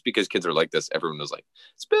of course, because kids are like this, everyone was like,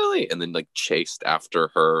 it's Billy, and then like chased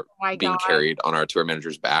after her being carried on our tour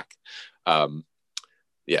manager's back.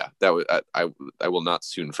 Yeah, that was I will not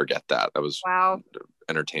soon forget that. That was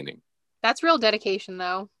entertaining. That's real dedication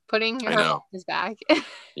though, putting her on his back.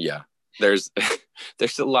 Yeah, there's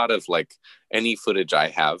a lot of like any footage I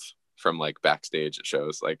have from like backstage at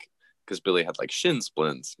shows, like because Billy had like shin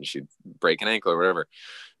splints and she'd break an ankle or whatever.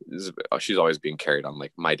 She's always being carried on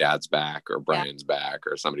like my dad's back or Brian's back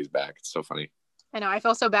or somebody's back. It's so funny. I know. I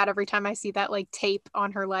feel so bad every time I see that like tape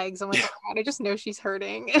on her legs. I'm like, oh God, I just know she's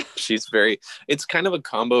hurting. It's kind of a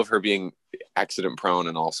combo of her being accident prone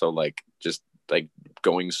and also like just like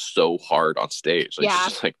going so hard on stage. Like she's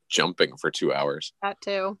just like jumping for 2 hours. That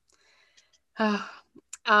too.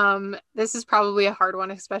 This is probably a hard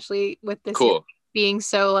one, especially with this being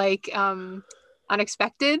so like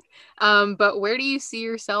unexpected. But where do you see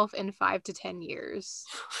yourself in 5 to 10 years?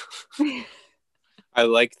 I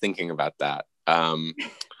like thinking about that.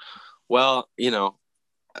 Well, you know,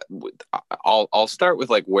 I'll start with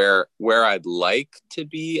like where I'd like to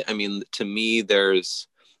be. I mean, to me, there's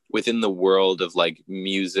within the world of like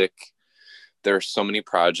music, there are so many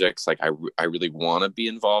projects like I really want to be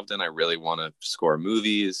involved in. I really want to score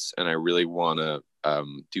movies and I really want to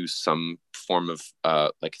do some form of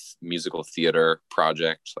like musical theater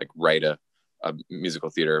project, like write a musical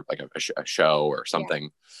theater, like a show or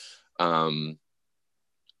something.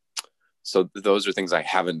 So those are things I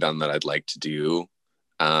haven't done that I'd like to do.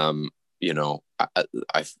 You know,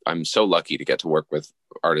 I'm so lucky to get to work with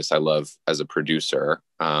artists I love as a producer.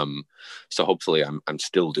 So hopefully I'm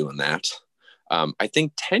still doing that. I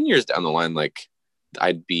think 10 years down the line, like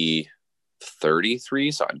I'd be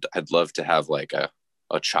 33. So I'd love to have like a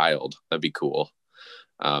child. That'd be cool.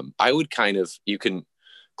 I would kind of,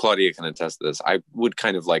 Claudia can attest to this. I would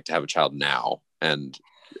kind of like to have a child now. And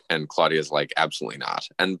Claudia's like, absolutely not.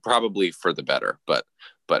 And probably for the better, but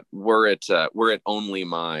were it only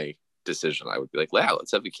my decision, I would be like, wow,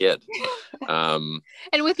 let's have a kid. And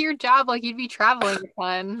with your job, like you'd be traveling a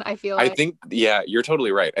ton, I feel like. I think, yeah, you're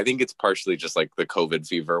totally right. I think it's partially just like the COVID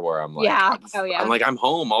fever where I'm like, I'm like, I'm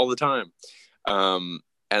home all the time. And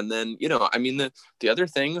then, you know, I mean, the other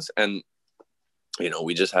things, and, you know,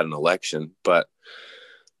 we just had an election, but,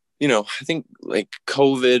 you know, I think like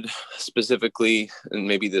COVID specifically, and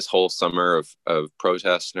maybe this whole summer of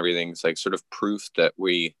protests and everything, it's like sort of proof that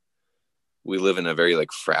we live in a very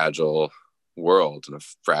like fragile world and a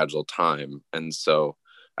fragile time. And so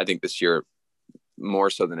I think this year,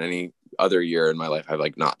 more so than any other year in my life, I've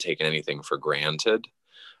like not taken anything for granted.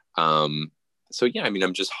 So yeah, I mean,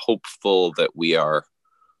 I'm just hopeful that we are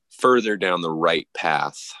further down the right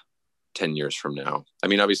path 10 years from now. I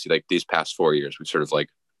mean, obviously like these past 4 years, we've sort of like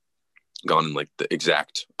gone in like the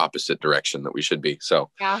exact opposite direction that we should be.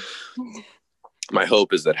 So yeah. My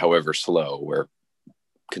hope is that however slow, we're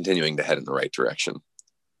continuing to head in the right direction.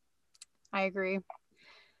 I agree.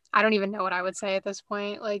 I don't even know what I would say at this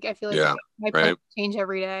point. Like, I feel like my plans change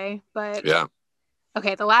every day, but yeah.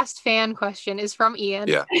 Okay. The last fan question is from Ian.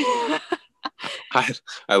 Yeah.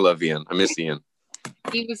 I love Ian. I miss Ian.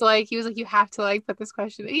 He was like, you have to like put this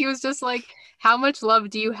question. He was just like, how much love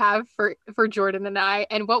do you have for Jordan and I?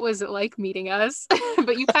 And what was it like meeting us?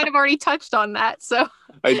 But you kind of already touched on that. So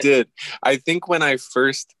I did. I think when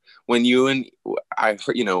you and I,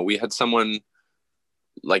 you know, we had someone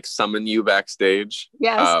like summon you backstage.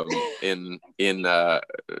 Yes. In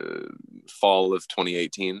fall of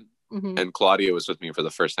 2018. Mm-hmm. And Claudia was with me for the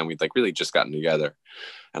first time. We'd like really just gotten together.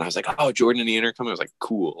 And I was like, oh, Jordan and Ian are coming. I was like,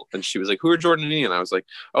 cool. And she was like, who are Jordan and Ian? I was like,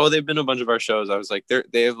 oh, they've been to a bunch of our shows. I was like,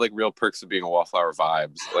 they have like real perks of being a Wallflower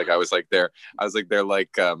vibes. Like they're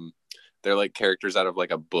like characters out of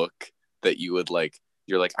like a book that you would like,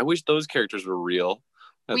 you're like, I wish those characters were real.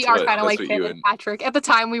 We are kind of like Sam and Patrick. At the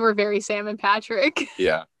time we were very Sam and Patrick.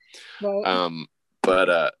 Yeah. Right.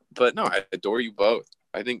 But no, I adore you both.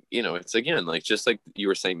 I think, you know, it's again, like, just like you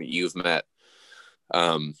were saying that you've met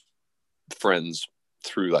friends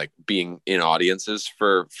through like being in audiences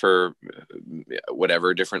for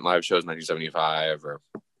whatever different live shows, 1975 or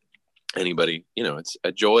anybody, you know, it's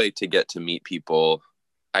a joy to get to meet people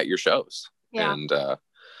at your shows. Yeah. And,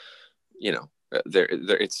 you know,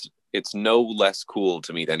 it's no less cool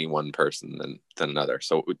to meet any one person than another.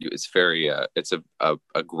 So it's very, it's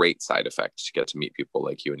a great side effect to get to meet people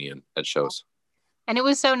like you and Ian at shows. And it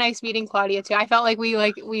was so nice meeting Claudia too. I felt like we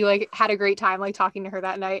had a great time like talking to her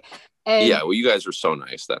that night. And yeah, well, you guys were so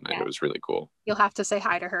nice that night. Yeah. It was really cool. You'll have to say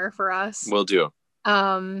hi to her for us. Will do.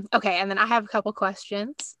 Okay, and then I have a couple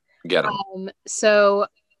questions. Get them. So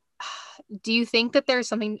do you think that there's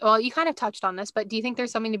something, well, you kind of touched on this, but do you think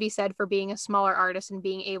there's something to be said for being a smaller artist and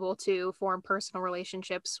being able to form personal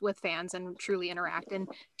relationships with fans and truly interact? And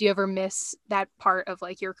do you ever miss that part of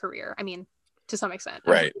like your career? I mean, to some extent,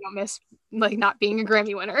 right? You don't miss like not being a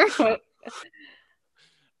Grammy winner.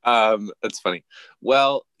 That's funny.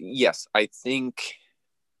 Well, yes, I think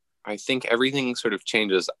everything sort of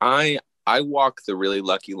changes. I walk the really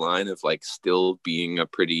lucky line of like still being a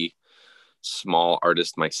pretty small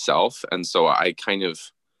artist myself, and so I kind of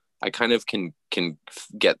can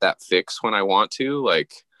get that fix when I want to.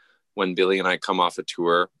 Like when Billy and I come off a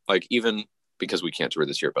tour, like even because we can't tour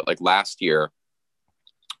this year, but like last year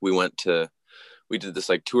we did this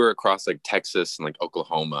like tour across like Texas and like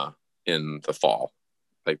Oklahoma in the fall,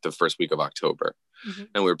 like the first week of October. Mm-hmm.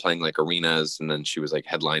 And we were playing like arenas, and then she was like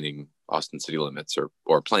headlining Austin City Limits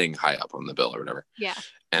or playing high up on the bill or whatever. Yeah.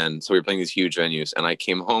 And so we were playing these huge venues, and I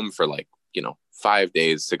came home for like, you know, 5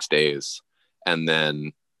 days, 6 days, and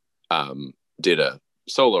then did a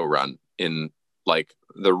solo run in like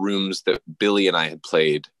the rooms that Billy and I had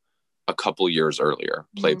played a couple years earlier.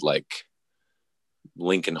 Mm-hmm. Played like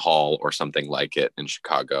Lincoln Hall or something like it in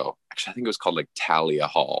Chicago. Actually, I think it was called like Thalia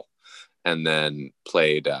Hall. And then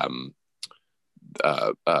played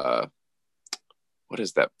what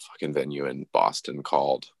is that fucking venue in Boston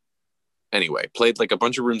called? anyway, played like a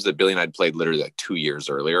bunch of rooms that Billy and I'd played literally like 2 years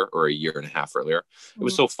earlier or a year and a half earlier. It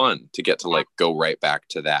was Mhm. so fun to get to Yeah, like go right back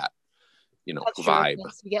to that, that's true. vibe.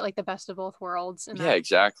 Yes, you get like the best of both worlds in Yeah, that.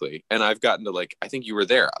 exactly. And I've gotten to like, I think you were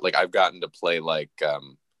there. Like I've gotten to play like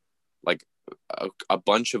a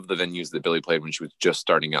bunch of the venues that Billy played when she was just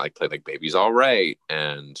starting out, like played like Baby's All Right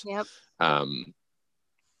and Yep. um,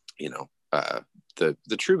 you know, the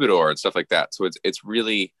Troubadour and stuff like that. So it is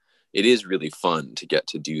really fun to get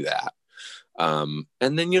to do that. And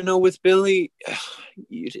then with Billy,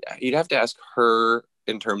 you'd have to ask her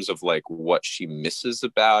in terms of like what she misses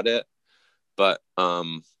about it. But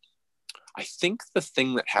I think the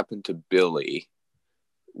thing that happened to Billy,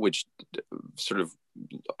 which sort of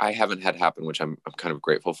I haven't had happen, which I'm kind of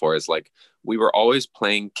grateful for, is like we were always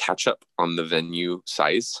playing catch up on the venue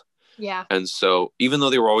size. Yeah. And so even though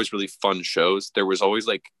they were always really fun shows, there was always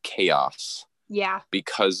like chaos Yeah.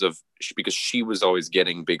 because she was always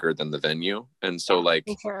getting bigger than the venue. And so Yeah, for like,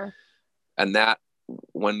 sure. and that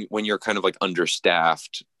when you're kind of like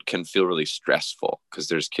understaffed can feel really stressful because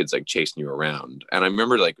there's kids like chasing you around. And I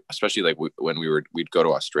remember like, especially like when we'd go to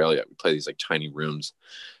Australia, we'd play these like tiny rooms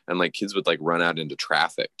and like kids would like run out into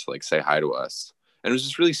traffic to like say hi to us. And it was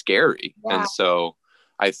just really scary. Yeah. And so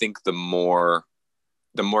I think the more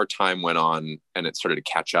time went on and it started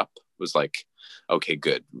to catch up, was like, okay,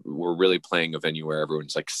 good. We're really playing a venue where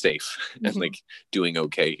everyone's like safe and Mhm. like doing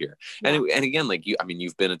okay here. Yeah. And again, like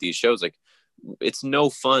you've been at these shows, like it's no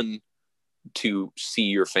fun to see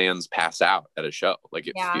your fans pass out at a show.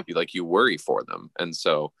 Like Yeah. like you worry for them. And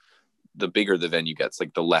so the bigger the venue gets,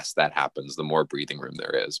 like the less that happens, the more breathing room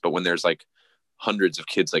there is. But when there's like hundreds of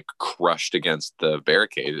kids like crushed against the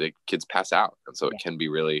barricade, like, kids pass out. And so it Yeah. can be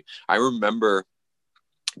really, I remember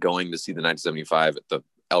going to see the 1975 at the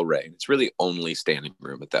El Rey. It's really only standing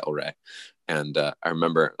room at the El Rey. And I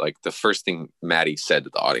remember like the first thing Maddie said to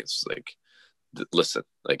the audience was like, listen,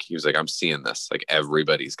 like he was like, I'm seeing this, like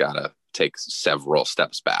everybody's gotta take several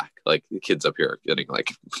steps back. Like the kids up here are getting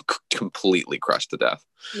like completely crushed to death.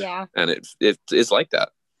 Yeah. And it's like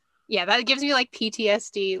that. Yeah, that gives me like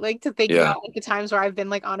PTSD, like to think Yeah. about like the times where I've been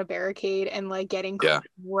like on a barricade and like getting Yeah.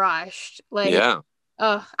 crushed. Like, Yeah.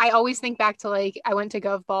 I always think back to like I went to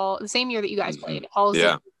Gov Ball the same year that you guys Mm-hmm. played. Halsey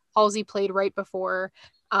Yeah. Halsey played right before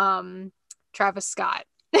Travis Scott.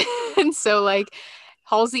 And so like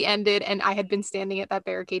Halsey ended and I had been standing at that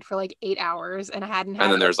barricade for like 8 hours and I hadn't And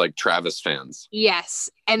had then there's like Travis fans. yes.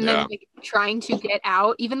 And then Yeah. like trying to get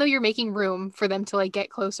out, even though you're making room for them to like get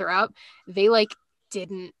closer up, they like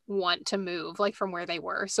didn't want to move like from where they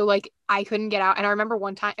were. So like I couldn't get out. And I remember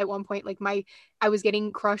one time at one point, like I was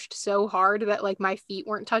getting crushed so hard that like my feet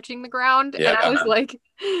weren't touching the ground. And I Yeah. was like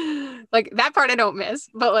that part I don't miss,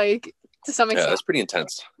 but like to some Yeah. extent. That's pretty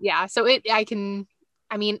intense. Yeah. So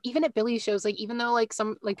I mean, even at Billy's shows, like even though like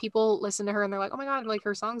some like people listen to her and they're like, oh my God, like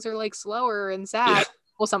her songs are like slower and Yeah. sad.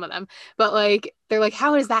 Well, some of them, but like they're like,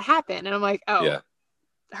 how does that happen? And I'm like, oh, Yeah.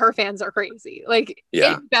 her fans are crazy, like in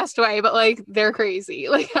Yeah. the best way, but like they're crazy.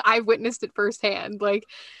 Like I've witnessed it firsthand. Like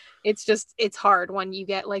it's hard when you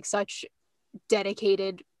get like such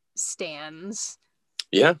dedicated stands.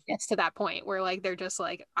 Yeah. It's to that point where like they're just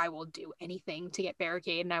like, I will do anything to get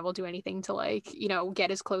barricade and I will do anything to like,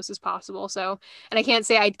 get as close as possible. So, and I can't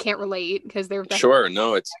say I can't relate because they're Sure.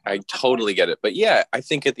 No, I totally get it. But yeah, I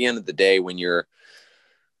think at the end of the day, when you're,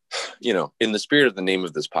 in the spirit of the name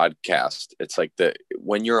of this podcast, it's like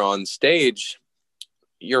when you're on stage,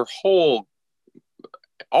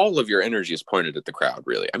 all of your energy is pointed at the crowd,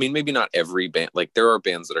 really. I mean, maybe not every band, like there are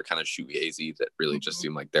bands that are kind of shoegazy that really just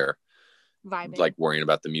seem like they're vibing, like worrying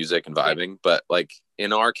about the music and vibing. Yeah. But like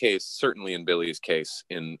in our case, certainly in Billy's case,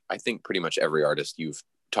 in I think pretty much every artist you've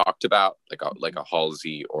talked about, like a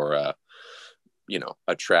Halsey or a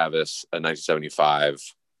Travis, a 1975,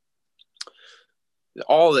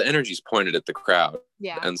 all the energy's pointed at the crowd.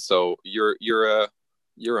 Yeah. And so you're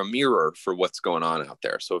a mirror for what's going on out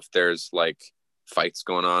there. So if there's like fights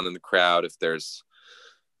going on in the crowd, if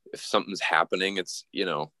something's happening, it's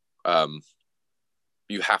you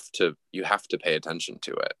have to pay attention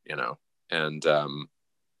to it, and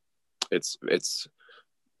it's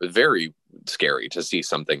very scary to see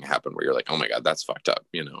something happen where you're like, oh my God, that's fucked up,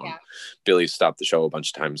 Yeah. Billy stopped the show a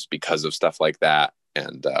bunch of times because of stuff like that.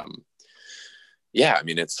 And yeah, I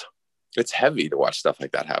mean, it's heavy to watch stuff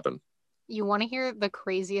like that happen. You want to hear the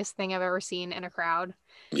craziest thing I've ever seen in a crowd?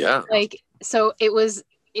 Yeah. Like, so it was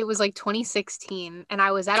like 2016 and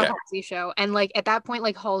I was at a Halsey show. And like at that point,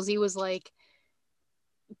 like Halsey was like,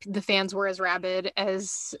 the fans were as rabid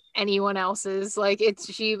as anyone else's. Like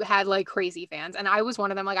she had like crazy fans. And I was one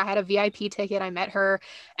of them. Like I had a VIP ticket. I met her.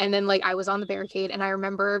 And then like I was on the barricade. And I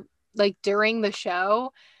remember like during the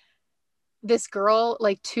show, this girl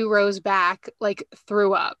like 2 rows back like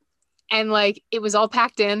threw up, and like it was all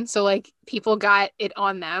packed in, so like people got it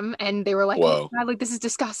on them and they were like, oh Whoa. my God, like this is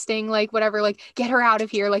disgusting, like whatever, like get her out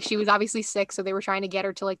of here. Like she was obviously sick, so they were trying to get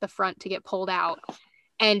her to like the front to get pulled out,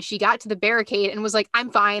 and she got to the barricade and was like, I'm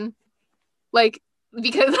fine, like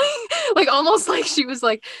because like almost like she was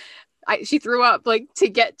like, she threw up like to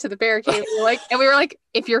get to the barricade. We were like,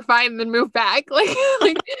 if you're fine, then move back. Like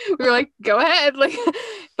we were like, go ahead. Like,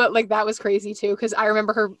 but like that was crazy too. Cause I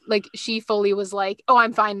remember her, like, she fully was like, oh,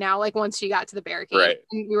 I'm fine now. Like once she got to the barricade, Right.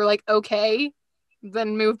 and we were like, okay,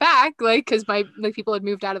 then move back. Like, cause my like people had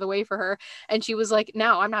moved out of the way for her. And she was like,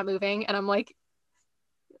 no, I'm not moving. And I'm like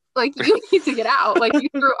you need to get out. Like you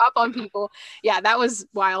threw up on people. Yeah, that was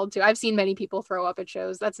wild too. I've seen many people throw up at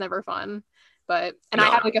shows. That's never fun. But I No.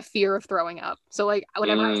 have like a fear of throwing up. So like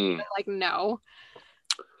whenever I see it, like no.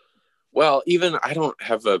 Well, even I don't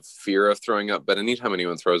have a fear of throwing up, but anytime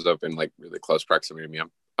anyone throws up in like really close proximity to me,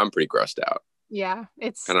 I'm pretty grossed out. Yeah,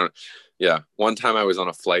 it's I don't. Yeah, one time I was on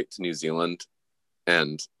a flight to New Zealand,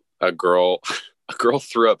 and a girl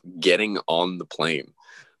threw up getting on the plane,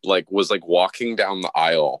 like was like walking down the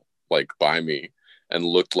aisle like by me, and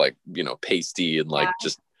looked like pasty and like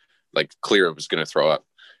just like clear it was gonna throw up,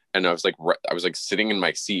 and I was like sitting in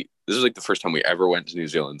my seat. This was like the first time we ever went to New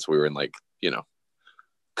Zealand, so we were in like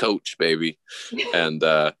coach baby, and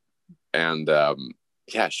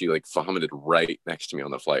yeah, she like vomited right next to me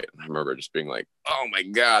on the flight, and I remember just being like, oh my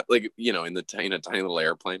God, like in a tiny little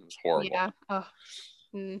airplane. It was horrible. Yeah. Oh.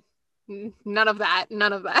 None of that.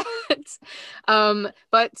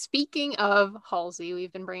 But speaking of Halsey,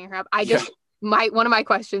 we've been bringing her up. One of my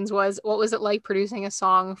questions was, what was it like producing a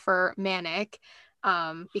song for Manic?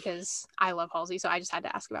 Because I love Halsey, so I just had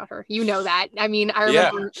to ask about her. You know that. I mean,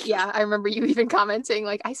 I remember you even commenting,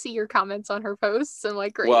 like, I see your comments on her posts. And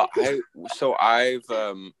like, great. Well, I've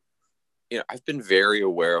been very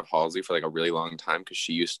aware of Halsey for like a really long time, because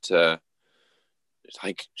she used to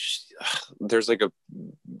like there's like a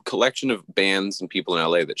collection of bands and people in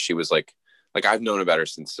LA that she was like I've known about her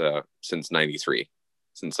since 93,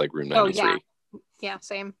 since like Room 93. Oh yeah,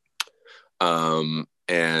 same.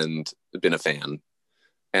 And been a fan.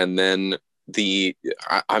 And then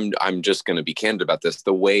I'm just going to be candid about this.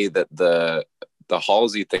 The way that the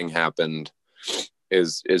Halsey thing happened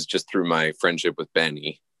is just through my friendship with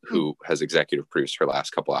Benny, who has executive produced her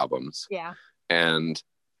last couple albums. Yeah. And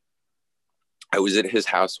I was at his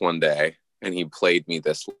house one day, and he played me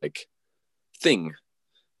this like thing,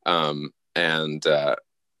 and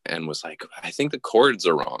was like, I think the chords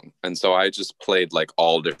are wrong. And so I just played like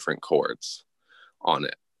all different chords on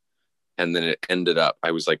it. And then it ended up,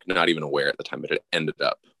 I was like not even aware at the time, but it ended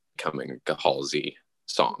up becoming a Halsey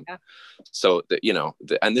song. Yeah. So that,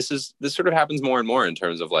 and this sort of happens more and more in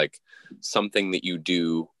terms of like something that you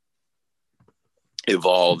do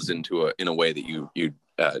evolves into in a way that you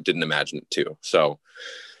didn't imagine it to. So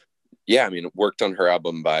yeah, I mean, worked on her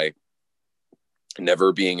album by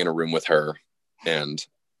never being in a room with her, and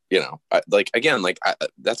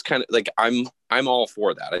that's kind of like I'm all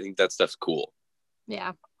for that. I think that stuff's cool.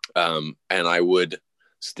 Yeah. And I would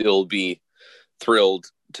still be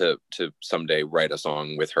thrilled to someday write a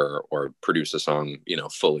song with her or produce a song,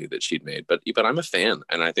 fully that she'd made. But I'm a fan,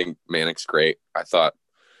 and I think Manic's great. I thought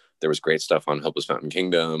there was great stuff on Hopeless Mountain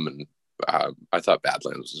Kingdom, and I thought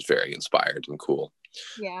Badlands was very inspired and cool.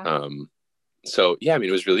 Yeah. So yeah, I mean,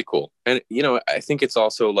 it was really cool. And, I think it's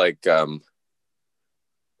also like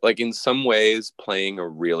in some ways playing a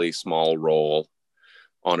really small role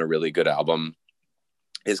on a really good album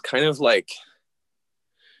is kind of like,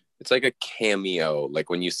 it's like a cameo.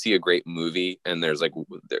 Like when you see a great movie and there's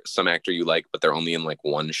some actor you like, but they're only in like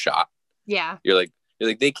one shot. Yeah. You're like,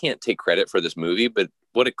 they can't take credit for this movie, but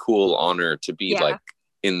what a cool honor to be like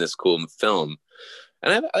in this cool film.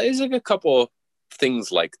 And there's like a couple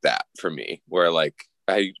things like that for me, where like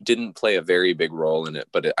I didn't play a very big role in it,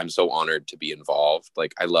 but I'm so honored to be involved.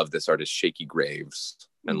 Like I love this artist Shaky Graves,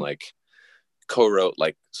 and like co-wrote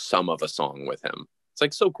like some of a song with him. It's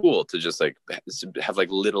like so cool to just like have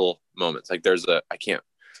like little moments. Like there's I can't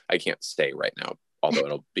say right now, although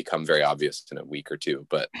it'll become very obvious in a week or two,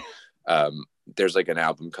 but there's like an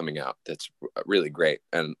album coming out that's really great,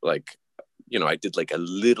 and like I did like a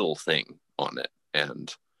little thing on it,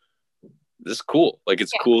 and it's cool. Like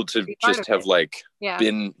it's cool to just have like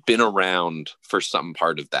been around for some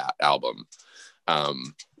part of that album,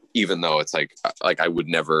 even though it's like I would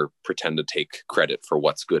never pretend to take credit for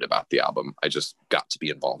what's good about the album. I just got to be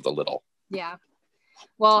involved a little. Yeah.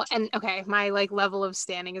 Well, and okay, my like level of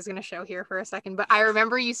standing is going to show here for a second, but I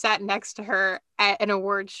remember you sat next to her at an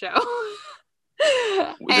awards show.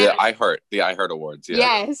 And The iHeart Awards. Yeah.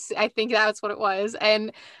 yes, I think that's what it was.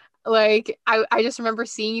 And like I just remember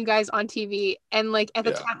seeing you guys on TV and like at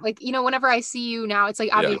the Yeah. time, like, whenever I see you now, it's like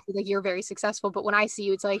Yeah. obviously like you're very successful, but when I see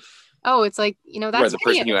you, it's like, oh, it's like, Right. that's The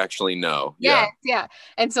Phineas. person you actually know. Yes, Yeah. yeah.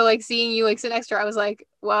 And so like seeing you like sit next to her, I was like,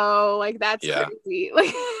 whoa, like that's Yeah. crazy.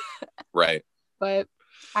 Like Right. but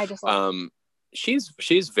I just love She's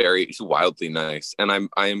wildly nice, and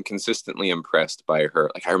I am consistently impressed by her.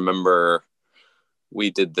 Like, I remember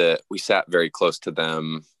we sat very close to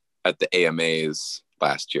them at the AMAs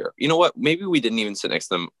last year. You know what? Maybe we didn't even sit next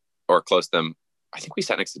to them or close to them. I think we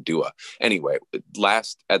sat next to Dua. Anyway,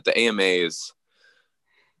 last at the AMAs,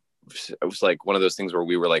 it was like one of those things where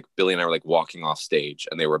we were like, Billy and I were like walking off stage,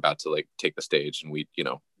 and they were about to like take the stage, and we,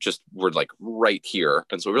 just were like right here,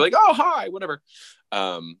 and so we were like, oh hi, whatever.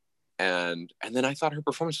 And then I thought her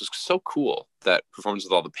performance was so cool. That performance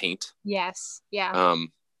with all the paint. yes. Yeah.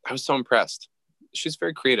 I was so impressed. She's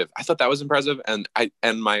very creative. I thought that was impressive, and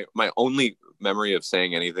my only memory of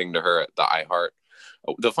saying anything to her at the iHeart.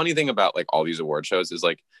 The funny thing about like all these award shows is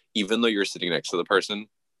like, even though you're sitting next to the person,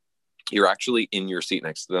 you're actually in your seat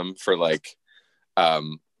next to them for like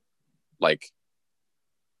like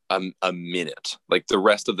a minute. Like the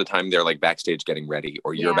rest of the time they're like backstage getting ready,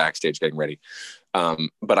 or you're backstage getting ready.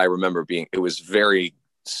 But I remember it was very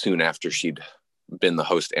soon after she'd been the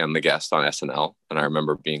host and the guest on SNL, and I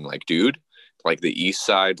remember being like, dude, like the East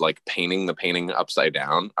Side, like painting the painting upside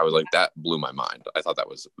down. I was like, that blew my mind. I thought that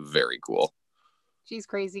was very cool. She's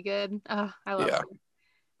crazy good. I love Yeah.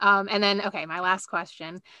 her. And then, okay, my last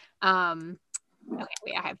question. Okay,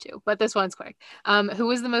 wait, I have two, but this one's quick. Who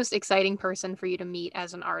was the most exciting person for you to meet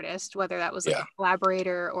as an artist, whether that was like a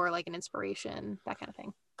collaborator or like an inspiration, that kind of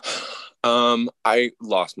thing? I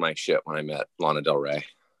lost my shit when I met Lana Del Rey.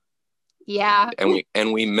 Yeah.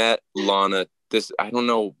 And we met Lana. I don't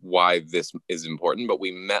know why this is important, but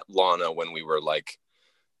we met Lana when we were like,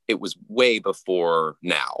 it was way before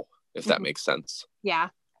now, if that makes sense. Yeah.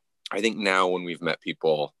 I think now when we've met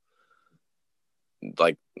people,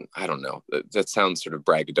 like, I don't know, that sounds sort of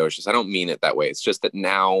braggadocious. I don't mean it that way. It's just that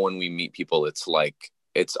now when we meet people, it's like,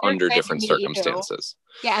 they're under different circumstances.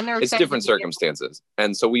 Yeah, and it's different circumstances.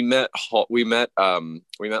 And so we met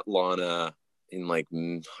Lana in like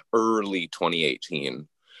early 2018,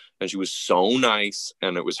 and she was so nice.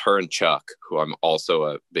 And it was her and Chuck, who I'm also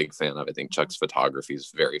a big fan of. I think Chuck's photography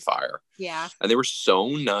is very fire. Yeah. And they were so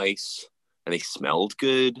nice, and they smelled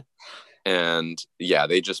good. And yeah,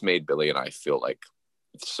 they just made Billy and I feel like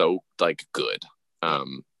so like good.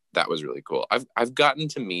 That was really cool. I've gotten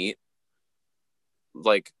to meet,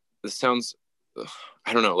 like, this sounds,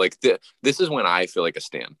 I don't know, like this is when I feel like a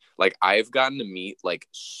stan. Like, I've gotten to meet like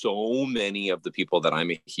so many of the people that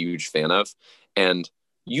I'm a huge fan of, and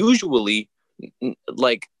usually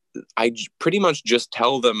like I pretty much just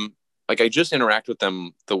tell them, like, I just interact with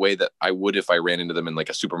them the way that I would if I ran into them in like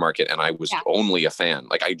a supermarket and I was only a fan.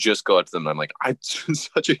 Like, I just go up to them and I'm like, I'm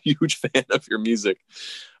such a huge fan of your music.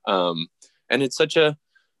 And it's such a,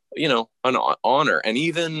 an honor. And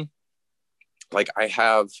even like, I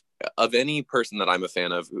have, of any person that I'm a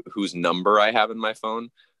fan of whose number I have in my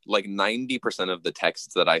phone, like 90% of the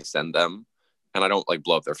texts that I send them, and I don't like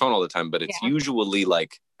blow up their phone all the time, but it's usually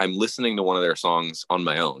like I'm listening to one of their songs on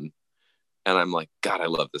my own, and I'm like, God, I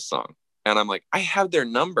love this song. And I'm like, I have their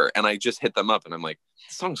number, and I just hit them up, and I'm like,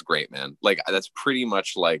 this song's great, man. Like, that's pretty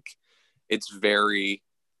much like, it's very,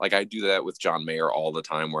 like, I do that with John Mayer all the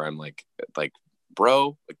time, where I'm like,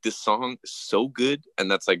 bro, like, this song is so good.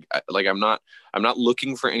 And that's like I'm not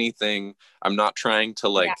looking for anything. I'm not trying to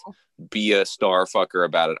like be a star fucker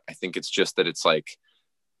about it. I think it's just that it's like,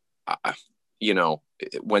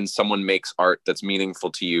 when someone makes art that's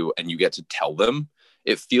meaningful to you and you get to tell them,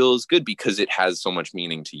 it feels good because it has so much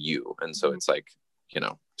meaning to you. And so it's like,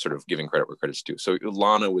 sort of giving credit where credit's due. So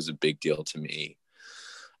Lana was a big deal to me.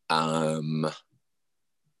 Lana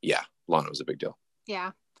was a big deal.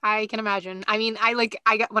 Yeah, I can imagine. I mean,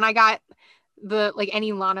 when I got the, like,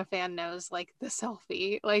 any Lana fan knows, like, the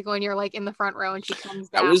selfie, like when you're like in the front row and she comes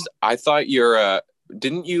down. I thought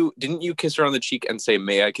didn't you kiss her on the cheek and say,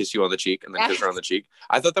 may I kiss you on the cheek, and then kiss her on the cheek?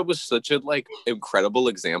 I thought that was such a like incredible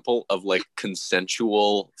example of like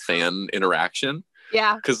consensual fan interaction.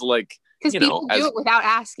 Yeah. Because like, because people do it without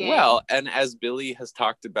asking. Well, and as Billy has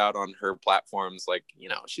talked about on her platforms, like,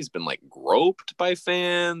 she's been like groped by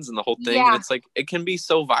fans and the whole thing. And it's like, it can be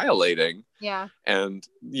so violating. Yeah. And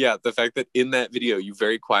the fact that in that video, you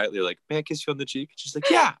very quietly are like, may I kiss you on the cheek? She's like,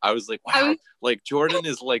 yeah. I was like, wow, like Jordan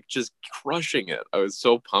is like just crushing it. I was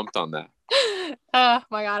so pumped on that. Oh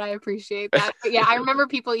my God, I appreciate that. But yeah, I remember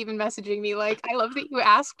people even messaging me like, I love that you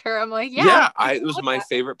asked her. I'm like, yeah, Yeah, it was my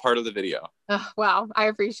favorite part of the video. wow, I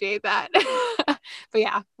appreciate that. But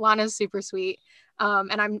yeah, Lana's super sweet.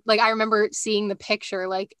 And I'm like, I remember seeing the picture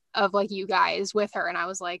like of like you guys with her, and I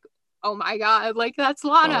was like, oh my God, like that's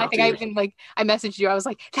Lana. I Oh, think I dude. even like I messaged you. I was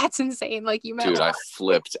like, that's insane. Like you met Dude, Lana. I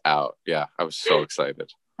flipped out. Yeah, I was so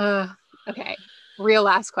excited. Okay. Real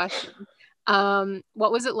last question.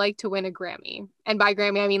 What was it like to win a Grammy? And by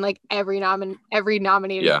Grammy, I mean like every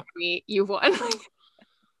nominated Yeah. Grammy you've won.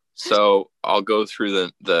 So I'll go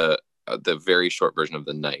through the very short version of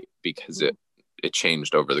the night because it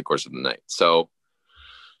changed over the course of the night. So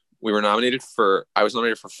I was nominated for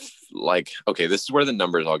like, okay, this is where the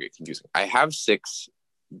numbers all get confusing. I have 6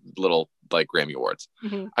 little like Grammy Awards.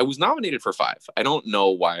 Mm-hmm. I was nominated for 5. I don't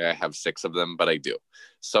know why I have 6 of them, but I do.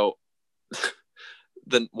 So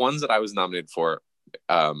the ones that I was nominated for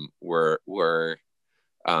were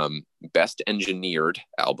Best Engineered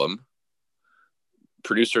Album,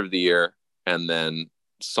 Producer of the Year, and then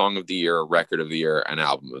Song of the Year, Record of the Year, and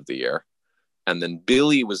Album of the Year. And then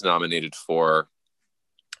Billie was nominated for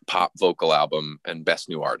Pop Vocal Album and Best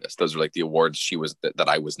New Artist. Those are like the awards she was that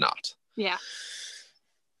I was not. Yeah.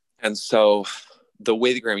 And so the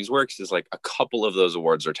way the Grammys works is like a couple of those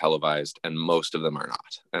awards are televised and most of them are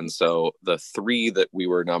not. And so the 3 that we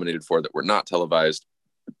were nominated for that were not televised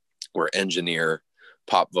were Engineer,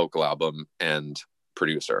 Pop Vocal Album, and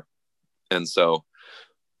Producer. And so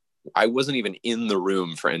I wasn't even in the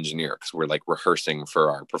room for Engineer because we're like rehearsing for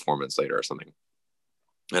our performance later or something.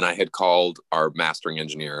 And I had called our mastering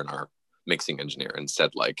engineer and our mixing engineer and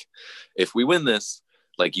said, like, if we win this,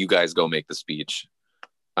 like, you guys go make the speech.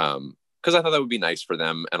 Because I thought that would be nice for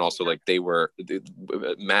them. And also, like,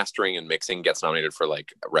 mastering and mixing gets nominated for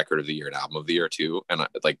like Record of the Year and Album of the Year too. And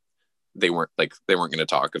they weren't going to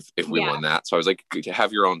talk if we won that. So I was like,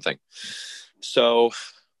 have your own thing. So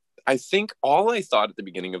I think all I thought at the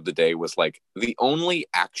beginning of the day was like, the only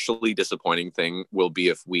actually disappointing thing will be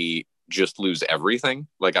if we just lose everything.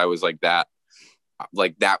 Like I was like that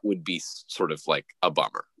would be sort of like a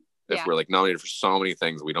bummer if we're like nominated for so many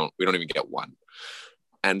things, we don't even get one.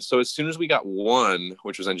 And so as soon as we got one,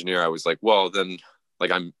 which was Engineer, I was like, well, then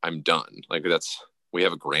like I'm done. Like we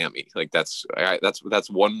have a Grammy. Like that's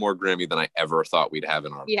one more Grammy than I ever thought we'd have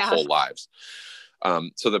in our whole lives.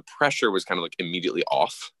 So the pressure was kind of like immediately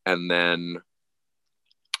off. And then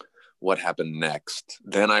what happened next?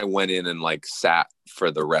 Then I went in and like sat for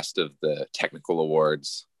the rest of the technical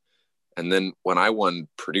awards. And then when I won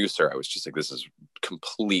Producer, I was just like, this is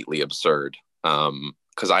completely absurd.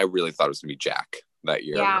 Because I really thought it was gonna be Jack that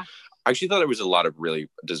year. Yeah. I actually thought there was a lot of really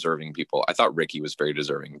deserving people. I thought Ricky was very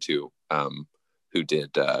deserving too, who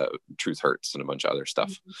did Truth Hurts and a bunch of other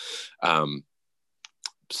stuff. Mm-hmm.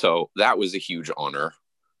 So that was a huge honor.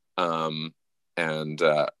 And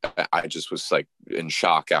I just was like in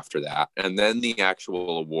shock after that. And then the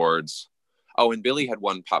actual awards. Oh, and Billie had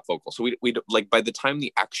won Pop Vocal. So we like by the time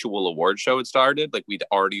the actual award show had started, like we'd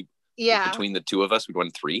already between the 2 of us, we'd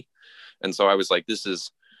won 3. And so I was like, this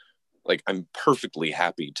is like, I'm perfectly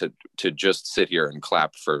happy to just sit here and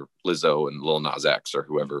clap for Lizzo and Lil Nas X or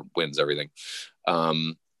whoever wins everything.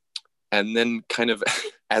 And then kind of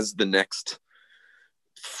as the next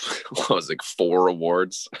what was like 4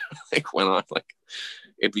 awards like went on, like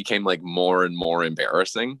it became like more and more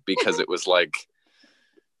embarrassing because it was like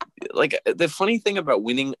the funny thing about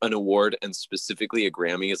winning an award and specifically a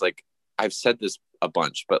Grammy is like, I've said this a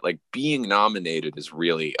bunch, but like being nominated is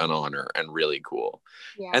really an honor and really cool.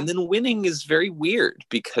 Yeah. And then winning is very weird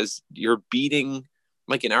because you're beating,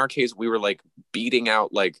 like in our case, we were like beating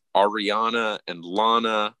out like Ariana and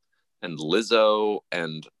Lana and Lizzo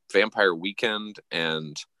and Vampire Weekend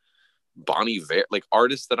and Bon Iver, like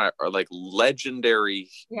artists that are like legendary,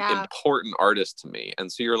 important artists to me.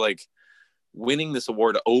 And so you're like winning this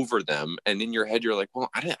award over them, and in your head you're like, well,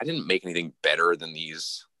 I didn't make anything better than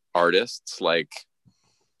these artists. Like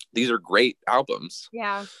these are great albums.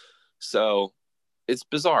 Yeah. So it's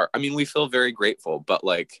bizarre. I mean, we feel very grateful, but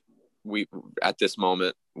like we at this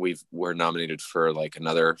moment we're nominated for like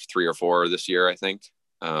another 3 or 4 this year, I think.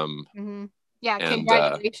 Mm-hmm. Yeah,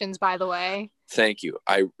 congratulations, by the way. Thank you.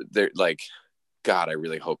 God, I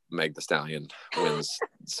really hope Meg Thee Stallion wins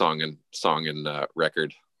song and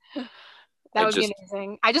record. That would be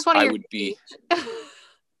amazing. I just want to hear her speech.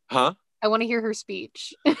 Huh? I want to hear her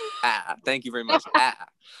speech. Thank you very much.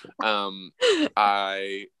 I'm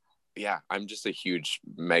just a huge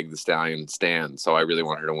Meg Thee Stallion stan, so I really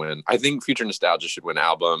want her to win. I think Future Nostalgia should win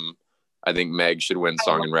album. I think Meg should win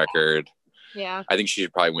song and record. Yeah. I think she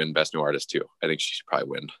should probably win Best New Artist too. I think she should probably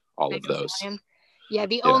win all of those. Yeah,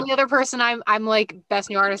 the Yeah. only other person I'm like best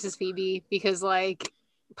new artist is Phoebe, because like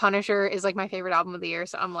Punisher is like my favorite album of the year.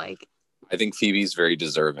 So I'm like, I think Phoebe's very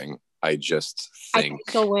deserving. I just I think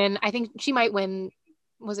think she'll win. I think she might win.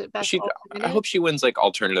 Was it best I alternative? hope she wins like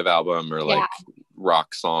alternative album or Yeah. like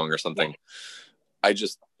rock song or Yeah. something. I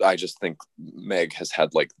just think Meg has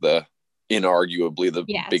had like the inarguably the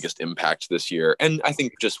Yes. biggest impact this year. And I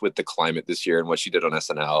think just with the climate this year and what she did on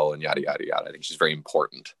SNL and yada yada yada, I think she's very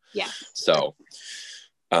important. Yeah. So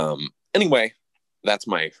anyway, that's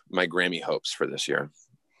my Grammy hopes for this year.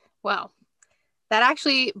 Well, that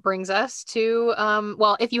actually brings us to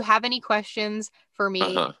well, if you have any questions for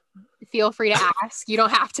me, feel free to ask. You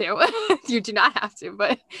don't have to. You do not have to,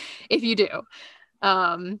 but if you do.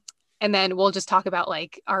 And then we'll just talk about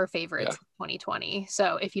like our favorites 2020.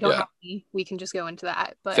 So if you don't have any, we can just go into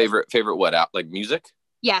that. But favorite what out like music?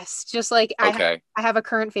 Yes, just like I have a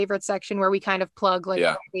current favorite section where we kind of plug like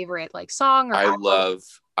our favorite like song or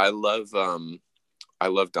I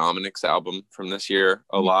love Dominic's album from this year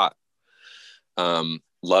a lot.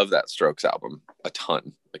 Love that Strokes album a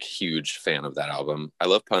ton. Like huge fan of that album. I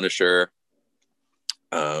love Punisher.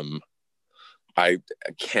 I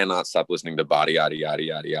cannot stop listening to Body Yaddy Yaddy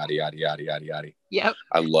Yaddy Yaddy Yaddy Yaddy Yaddy Yaddy. Yep.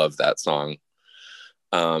 I love that song.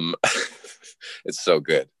 It's so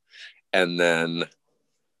good. And then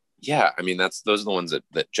I mean those are the ones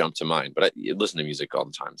that jump to mind. But I listen to music all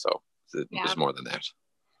the time, so there's more than that.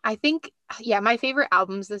 I think, my favorite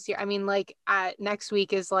albums this year. I mean, like next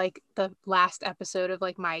week is like the last episode of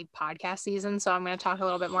like my podcast season, so I'm going to talk a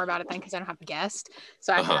little bit more about it then because I don't have a guest,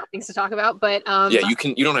 so I have things to talk about. But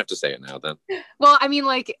you don't have to say it now then. Well, I mean,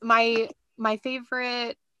 like my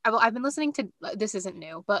favorite. I've been listening to, this isn't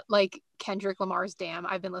new, but like Kendrick Lamar's "Damn"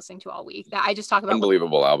 I've been listening to all week. That I just talk about.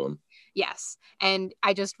 Unbelievable album. Yes, and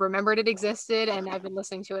I just remembered it existed, and I've been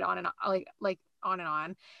listening to it on and on, like on and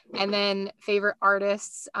on. And then favorite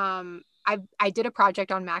artists, I did a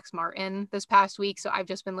project on Max Martin this past week, so I've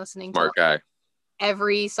just been listening to guy.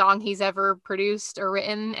 Every song he's ever produced or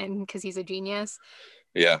written, and because he's a genius.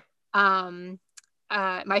 Yeah.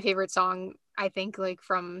 My favorite song, I think, like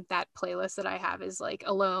from that playlist that I have is like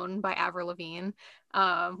 "Alone" by Avril Lavigne,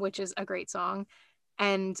 which is a great song.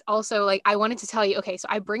 And also, like, I wanted to tell you, okay, so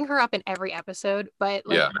I bring her up in every episode, but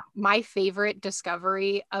like my favorite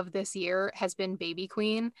discovery of this year has been Baby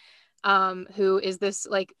Queen, who is this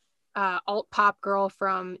like alt pop girl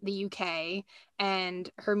from the UK, and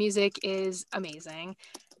her music is amazing.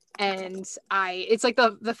 And it's like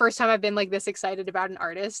the first time I've been like this excited about an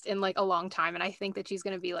artist in like a long time, and I think that she's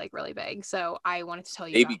gonna be like really big. So I wanted to tell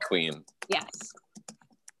you Baby Queen. Yes.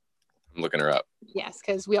 I'm looking her up. Yes,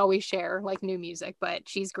 because we always share like new music, but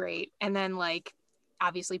she's great. And then like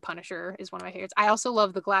obviously Punisher is one of my favorites. I also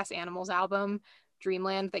love the Glass Animals album,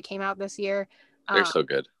 Dreamland, that came out this year. They're so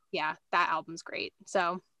good. Yeah, that album's great.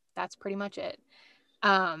 So that's pretty much it.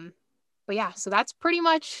 But yeah, so that's pretty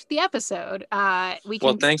much the episode.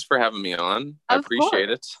 Well, thanks for having me on. I appreciate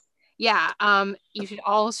it. Yeah. You should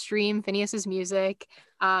all stream Phineas's music.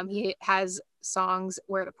 He has songs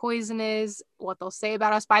Where the Poison Is, What They'll Say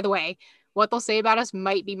About Us. By the way, What They'll Say About Us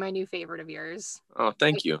might be my new favorite of yours. Oh,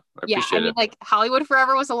 thank you. I appreciate it. Like Hollywood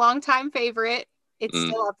Forever was a long time favorite. It's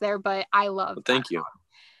still up there, but I love thank you.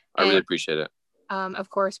 I really appreciate it. Of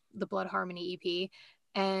course, the Blood Harmony EP.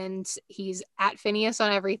 And he's at Phineas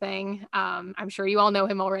on everything. I'm sure you all know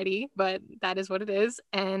him already, but that is what it is.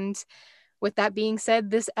 And with that being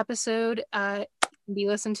said, this episode can be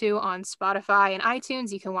listened to on Spotify and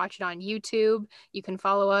iTunes. You can watch it on YouTube. You can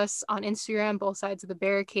follow us on Instagram, Both Sides of the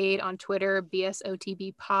Barricade, on Twitter,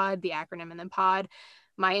 BSOTB Pod, the acronym, and then pod.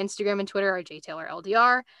 My Instagram and Twitter are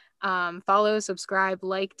JTaylorLDR. Follow, subscribe,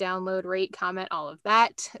 like, download, rate, comment, all of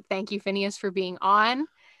that. Thank you, Phineas, for being on.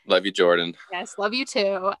 Love you, Jordan. Yes, love you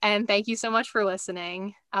too. And thank you so much for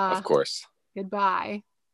listening. Of course. Goodbye.